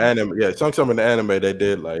sometime in the anime, they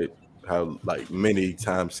did like have like many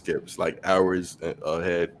time skips, like hours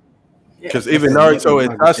ahead. Because even Naruto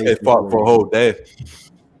and Sasuke fought for a whole day.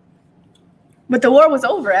 But the war was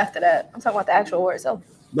over after that. I'm talking about the actual war itself.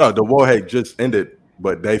 No, the war had just ended,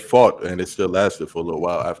 but they fought and it still lasted for a little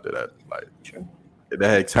while after that. Like, they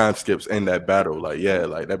had time skips in that battle. Like, yeah,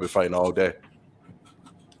 like they've been fighting all day.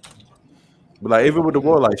 But like, even with the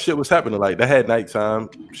war, like shit was happening. Like they had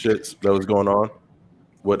nighttime shit that was going on.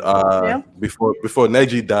 With before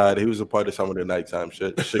Neji died, he was a part of some of the nighttime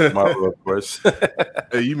shit. Shikamaru, of course.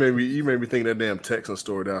 Hey, you made me think that damn Texan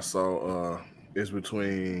story that I saw is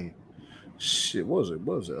between what was it?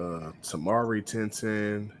 Tamari,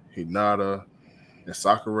 Tenten, Hinata, and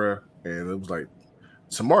Sakura, and it was like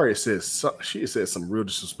Tamari said some real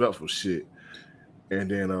disrespectful shit,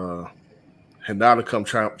 and then Hinata come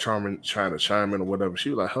trying to chime in or whatever.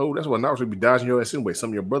 She was like, "Oh, that's what Naruto should be dodging your ass anyway.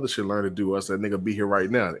 Some of your brothers should learn to do." I said, "Nigga, be here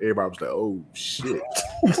right now." And everybody was like, "Oh shit!"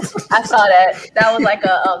 I saw that. That was like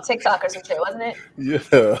a TikTok or some shit, wasn't it?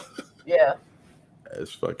 Yeah. Yeah.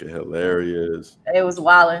 That's fucking hilarious. It was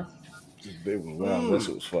wilding. They was wild. That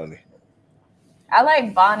shit was funny. I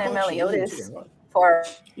like Bon and Meliodas for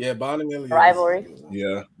Bon and Meliodas rivalry.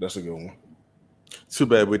 Yeah, that's a good one. Too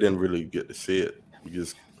bad we didn't really get to see it. We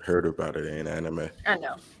just heard about it in anime. I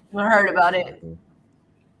know. I heard about it.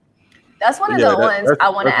 That's one of the ones I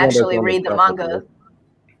want to actually read the manga.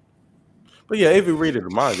 But yeah, if you read the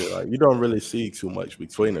manga, like you don't really see too much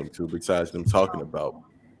between them two besides them talking about,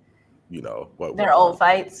 their old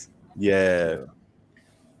fights. Yeah.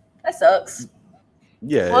 That sucks.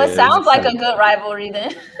 Yeah. Well, it sounds like a good rivalry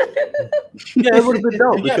then. Yeah, it would have been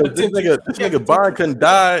dope because this nigga Bond couldn't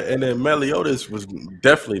die, and then Meliodas was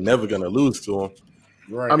definitely never gonna lose to him.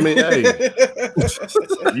 Right. I mean, hey,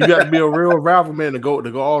 you got to be a real rival man to go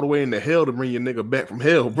all the way into hell to bring your nigga back from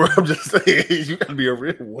hell, bro. I'm just saying, you got to be a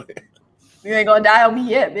real one. You ain't gonna die on me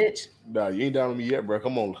yet, bitch. Nah, you ain't down on me yet, bro.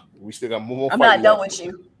 Come on, we still got more. I'm not done with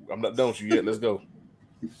you. I'm not done with you yet. Let's go.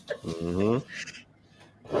 Mm-hmm.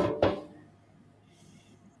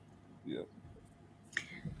 Yeah.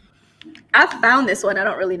 I found this one. I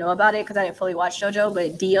don't really know about it because I didn't fully watch JoJo,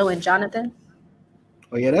 but Dio and Jonathan.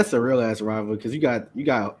 Oh yeah, that's a real ass rival because you got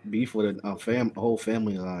beef with a whole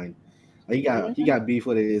family line. Like, you got beef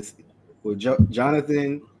with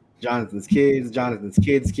Jonathan, Jonathan's kids,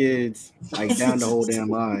 like down the whole damn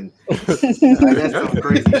line. Like, that's some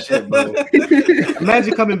crazy shit, bro.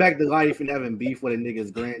 Imagine coming back to life and having beef with a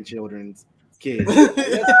nigga's grandchildren's kids.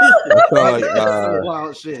 That's like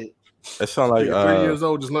wild shit. It sounds like 3 years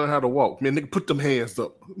old, just learn how to walk. Man, nigga, put them hands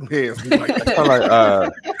up. Hands. Like, it sound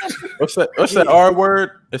like what's that R word?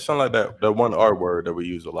 It sounds like that one R word that we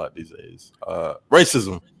use a lot these days.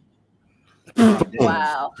 Racism.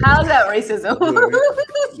 Wow. How's that racism?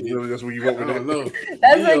 That's what you want with that.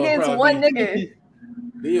 That's against one nigga.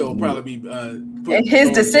 Dio will probably be and his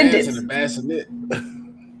descendants in the bassinet.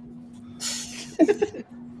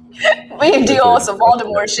 Me and Dio on some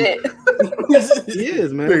Baltimore shit. He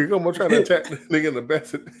is, man. Nigga, come on, trying to attack the nigga in the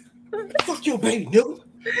bassinet. Fuck your baby, nigga.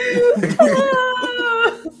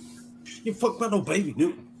 You fuck about no baby,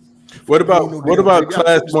 nigga. What about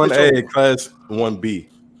class 1A and class 1B?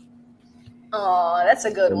 Oh, that's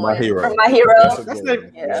a good one. Hero. From My Hero.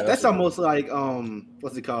 That's almost like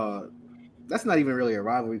what's it called? That's not even really a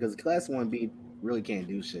rivalry because class 1B really can't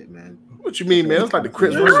do shit, man. What you mean, man? It's like the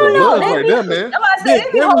Crips versus the Bloods right there, man. They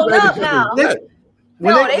be holding up now.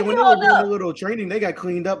 When they were doing a little training, they got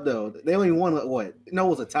cleaned up though. They only won what? No, it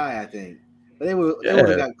was a tie, I think. But they would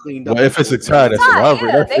have got cleaned up. Well, if it's a tie, that's a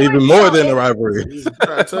rivalry. That's even more than a rivalry.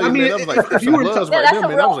 I mean, that was like if you were right there,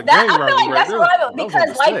 man, that was a gang rivalry right there.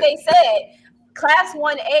 Because, like they said, Class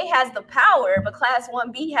 1A has the power, but Class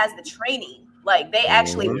 1B has the training. Like, they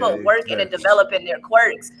actually put work into developing their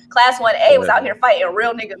quirks. Class 1A was out here fighting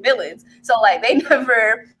real nigga villains. So, like, they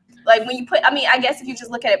never, like, when you put, I mean, I guess if you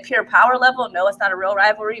just look at it pure power level, no, it's not a real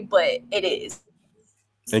rivalry, but it is.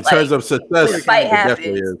 In terms of success, when the fight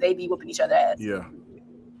happens, they be whooping each other ass. Yeah.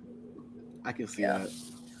 I can see that.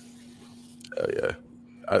 Oh, yeah.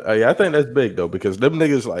 I think that's big though because them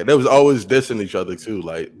niggas like they was always dissing each other too,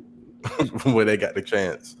 like when they got the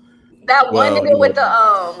chance. That one nigga with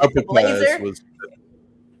the blazer.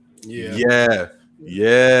 Yeah.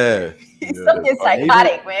 He's fucking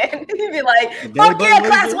psychotic, man. He'd be like, "Fuck yeah,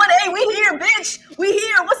 class 1A, we here, bitch. We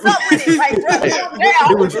here. What's up with it?" Like, bro,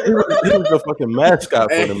 he was the fucking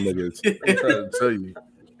mascot for them niggas. I'm trying to tell you.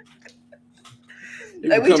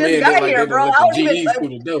 Like, we just got here, bro. I was even like,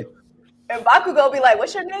 and Bakugo be like,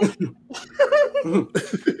 "What's your name? Who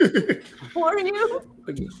are you?"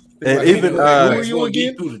 And even who are you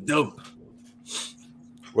again? Through the dope.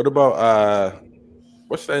 What about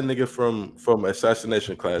what's that nigga from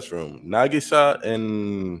Assassination Classroom? Nagisa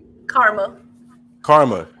and Karma.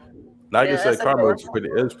 Nagisa and Karma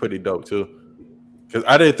is pretty dope too. Because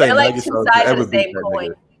I didn't think like Nagisa would ever beat that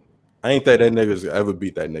nigga. I ain't think that nigga's ever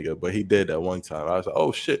beat that nigga, but he did that one time. I was like,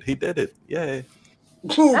 oh shit, he did it. Yeah.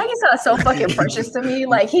 Nagisa is so fucking precious to me.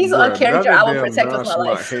 Like he's a character I will protect with my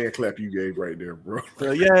life. Hand clap you gave right there, bro.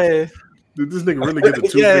 Yeah. Did this nigga really get the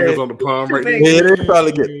two fingers on the palm right there? Yeah, it is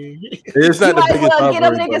probably get. It's not the biggest get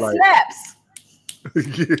them niggas snaps.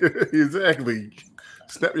 Yeah, exactly.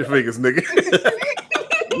 Snap your fingers, nigga.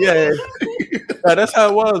 Yeah, that's how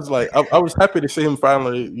it was. Like I was happy to see him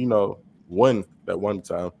finally, win that one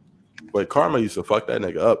time. But Karma used to fuck that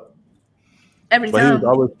nigga up. Every but time. He was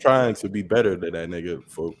always trying to be better than that nigga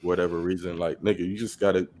for whatever reason. Like, nigga, you just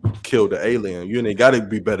gotta kill the alien. You ain't gotta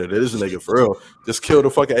be better than this nigga for real. Just kill the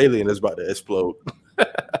fucking alien that's about to explode.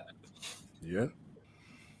 Yeah.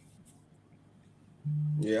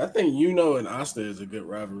 Yeah, I think Yuno and Asta is a good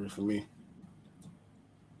rivalry for me.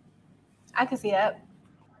 I can see that.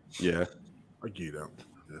 Yeah. I get that.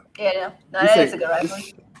 Yeah, no, that is a good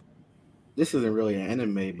rivalry. This isn't really an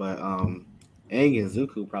anime, but Aang and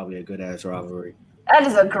Zuko probably a good ass rivalry. That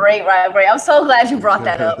is a great rivalry. I'm so glad you brought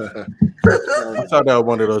that up. I thought that was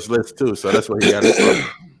one of those lists too, so that's what he got it from.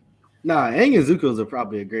 Nah, Aang and Zuko's are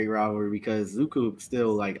probably a great rivalry because Zuko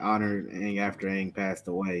still like honored Aang after Aang passed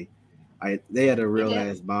away. They had a real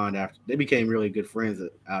ass bond after they became really good friends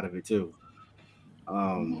out of it too.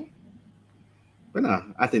 But no,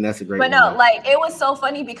 I think that's a great. But no, like it was so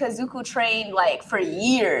funny because Zuko trained like for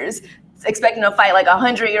years, expecting to fight like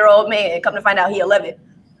 100-year-old man. Come to find out, he 11.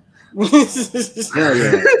 Yeah. And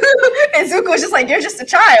Zuko was just like, "You're just a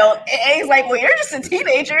child." And Aang's like, "Well, you're just a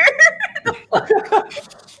teenager."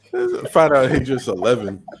 Find out he's just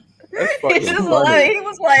 11. That's fucking He's just funny. 11. He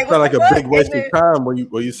was like, "It's not like a big waste of time when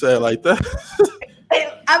you say it like that."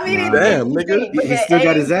 I mean, damn, nigga, he still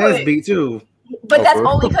got his ass beat too. But that's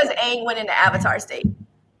only because Aang went into Avatar state.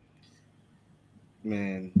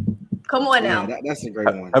 Man, come on now. That's a great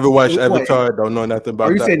one. Ever watched Avatar? Don't know nothing about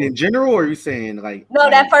that. Are you saying in general, or are you saying like? No,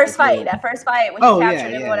 that first fight when he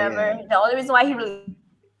captured him, whatever. Yeah. The only reason why he really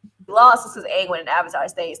lost was because Aang went into Avatar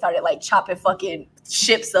state and started like chopping fucking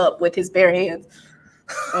ships up with his bare hands.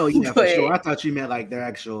 Oh yeah, for sure. I thought you meant like their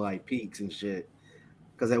actual like peaks and shit.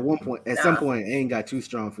 Because at some point, Aang got too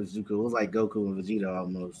strong for Zuko. It was like Goku and Vegeta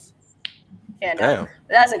almost. Yeah, no,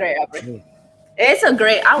 that's a great rivalry. It's a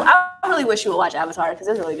great. I really wish you would watch Avatar because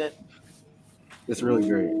it's really good. It's really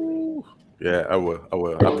great. Yeah, I will.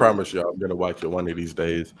 I promise y'all, I'm gonna watch it one of these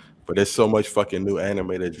days. But there's so much fucking new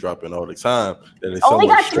anime that's dropping all the time that it's only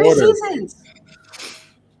so much got 3 seasons.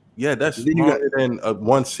 Yeah, that's smarter than a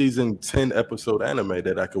 1 season 10 episode anime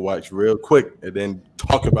that I could watch real quick and then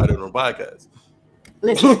talk about it on podcast.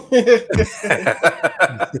 Listen,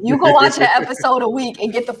 you go watch an episode a week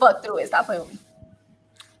and get the fuck through it. Stop playing with me.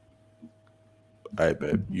 All right,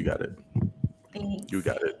 babe, you got it. You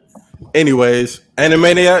got it. Anyways,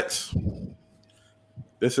 Animaniacs,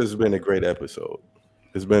 this has been a great episode.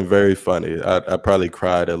 It's been very funny. I probably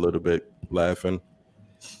cried a little bit laughing.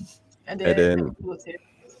 And then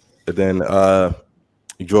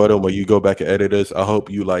Jordan, when you go back and edit this, I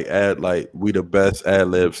hope you like add like we the best ad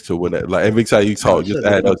libs to when like every time you talk, just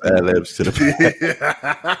add those ad libs to the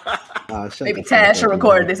maybe Tash should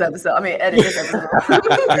record this episode. I mean, edit this episode.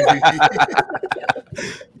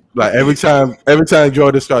 Like every time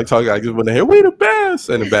Jordan starts talking, I just want to hear "we the best"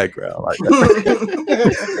 in the background. Like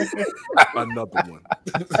another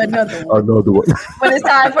one. When it's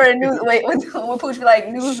time for a new when Pooch be like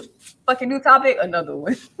new topic, another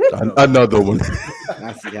one. Another one.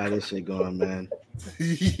 I see how this shit going, man.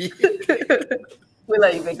 We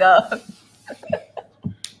love you, big dog.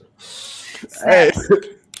 Hey,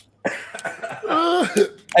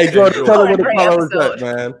 Jordan, tell her what the follow is at,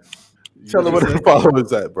 man. Tell her what the follow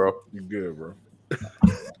is at, bro. You good, bro?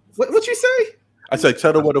 What you say? I said,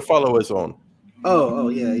 tell her what the follow is on. Oh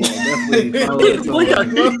yeah, definitely. You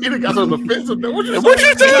got on the fence. What you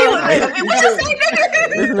say?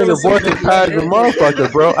 This nigga voice is high as a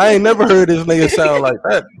motherfucker, bro. I ain't never heard this nigga sound like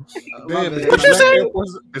that. Damn,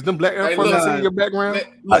 is them black Air Forces in your background?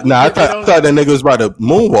 Nah, I thought that nigga was about to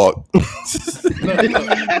moonwalk.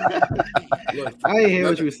 Look, I didn't hear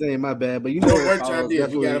what you were saying. My bad, but you know what y'all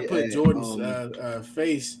did. You gotta put Jordan's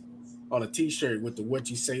face on a T-shirt with the "What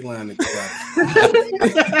You Say" line at the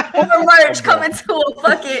bottom. Or merch coming to a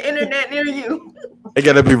fucking internet near you. It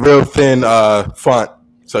gotta be real thin font,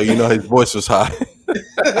 so you know his voice was high.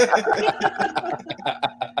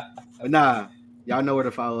 Nah, y'all know where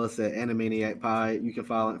to follow us at Animaniac Pod. You can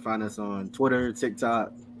find us on Twitter,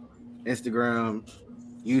 TikTok, Instagram,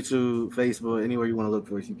 YouTube, Facebook, anywhere you want to look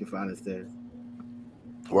for us, you can find us there.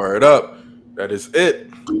 Word up. That is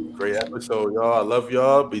it. Great episode, y'all. I love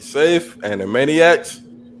y'all. Be safe. And the Maniacs.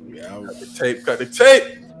 Yeah, cut the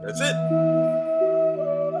tape. That's it.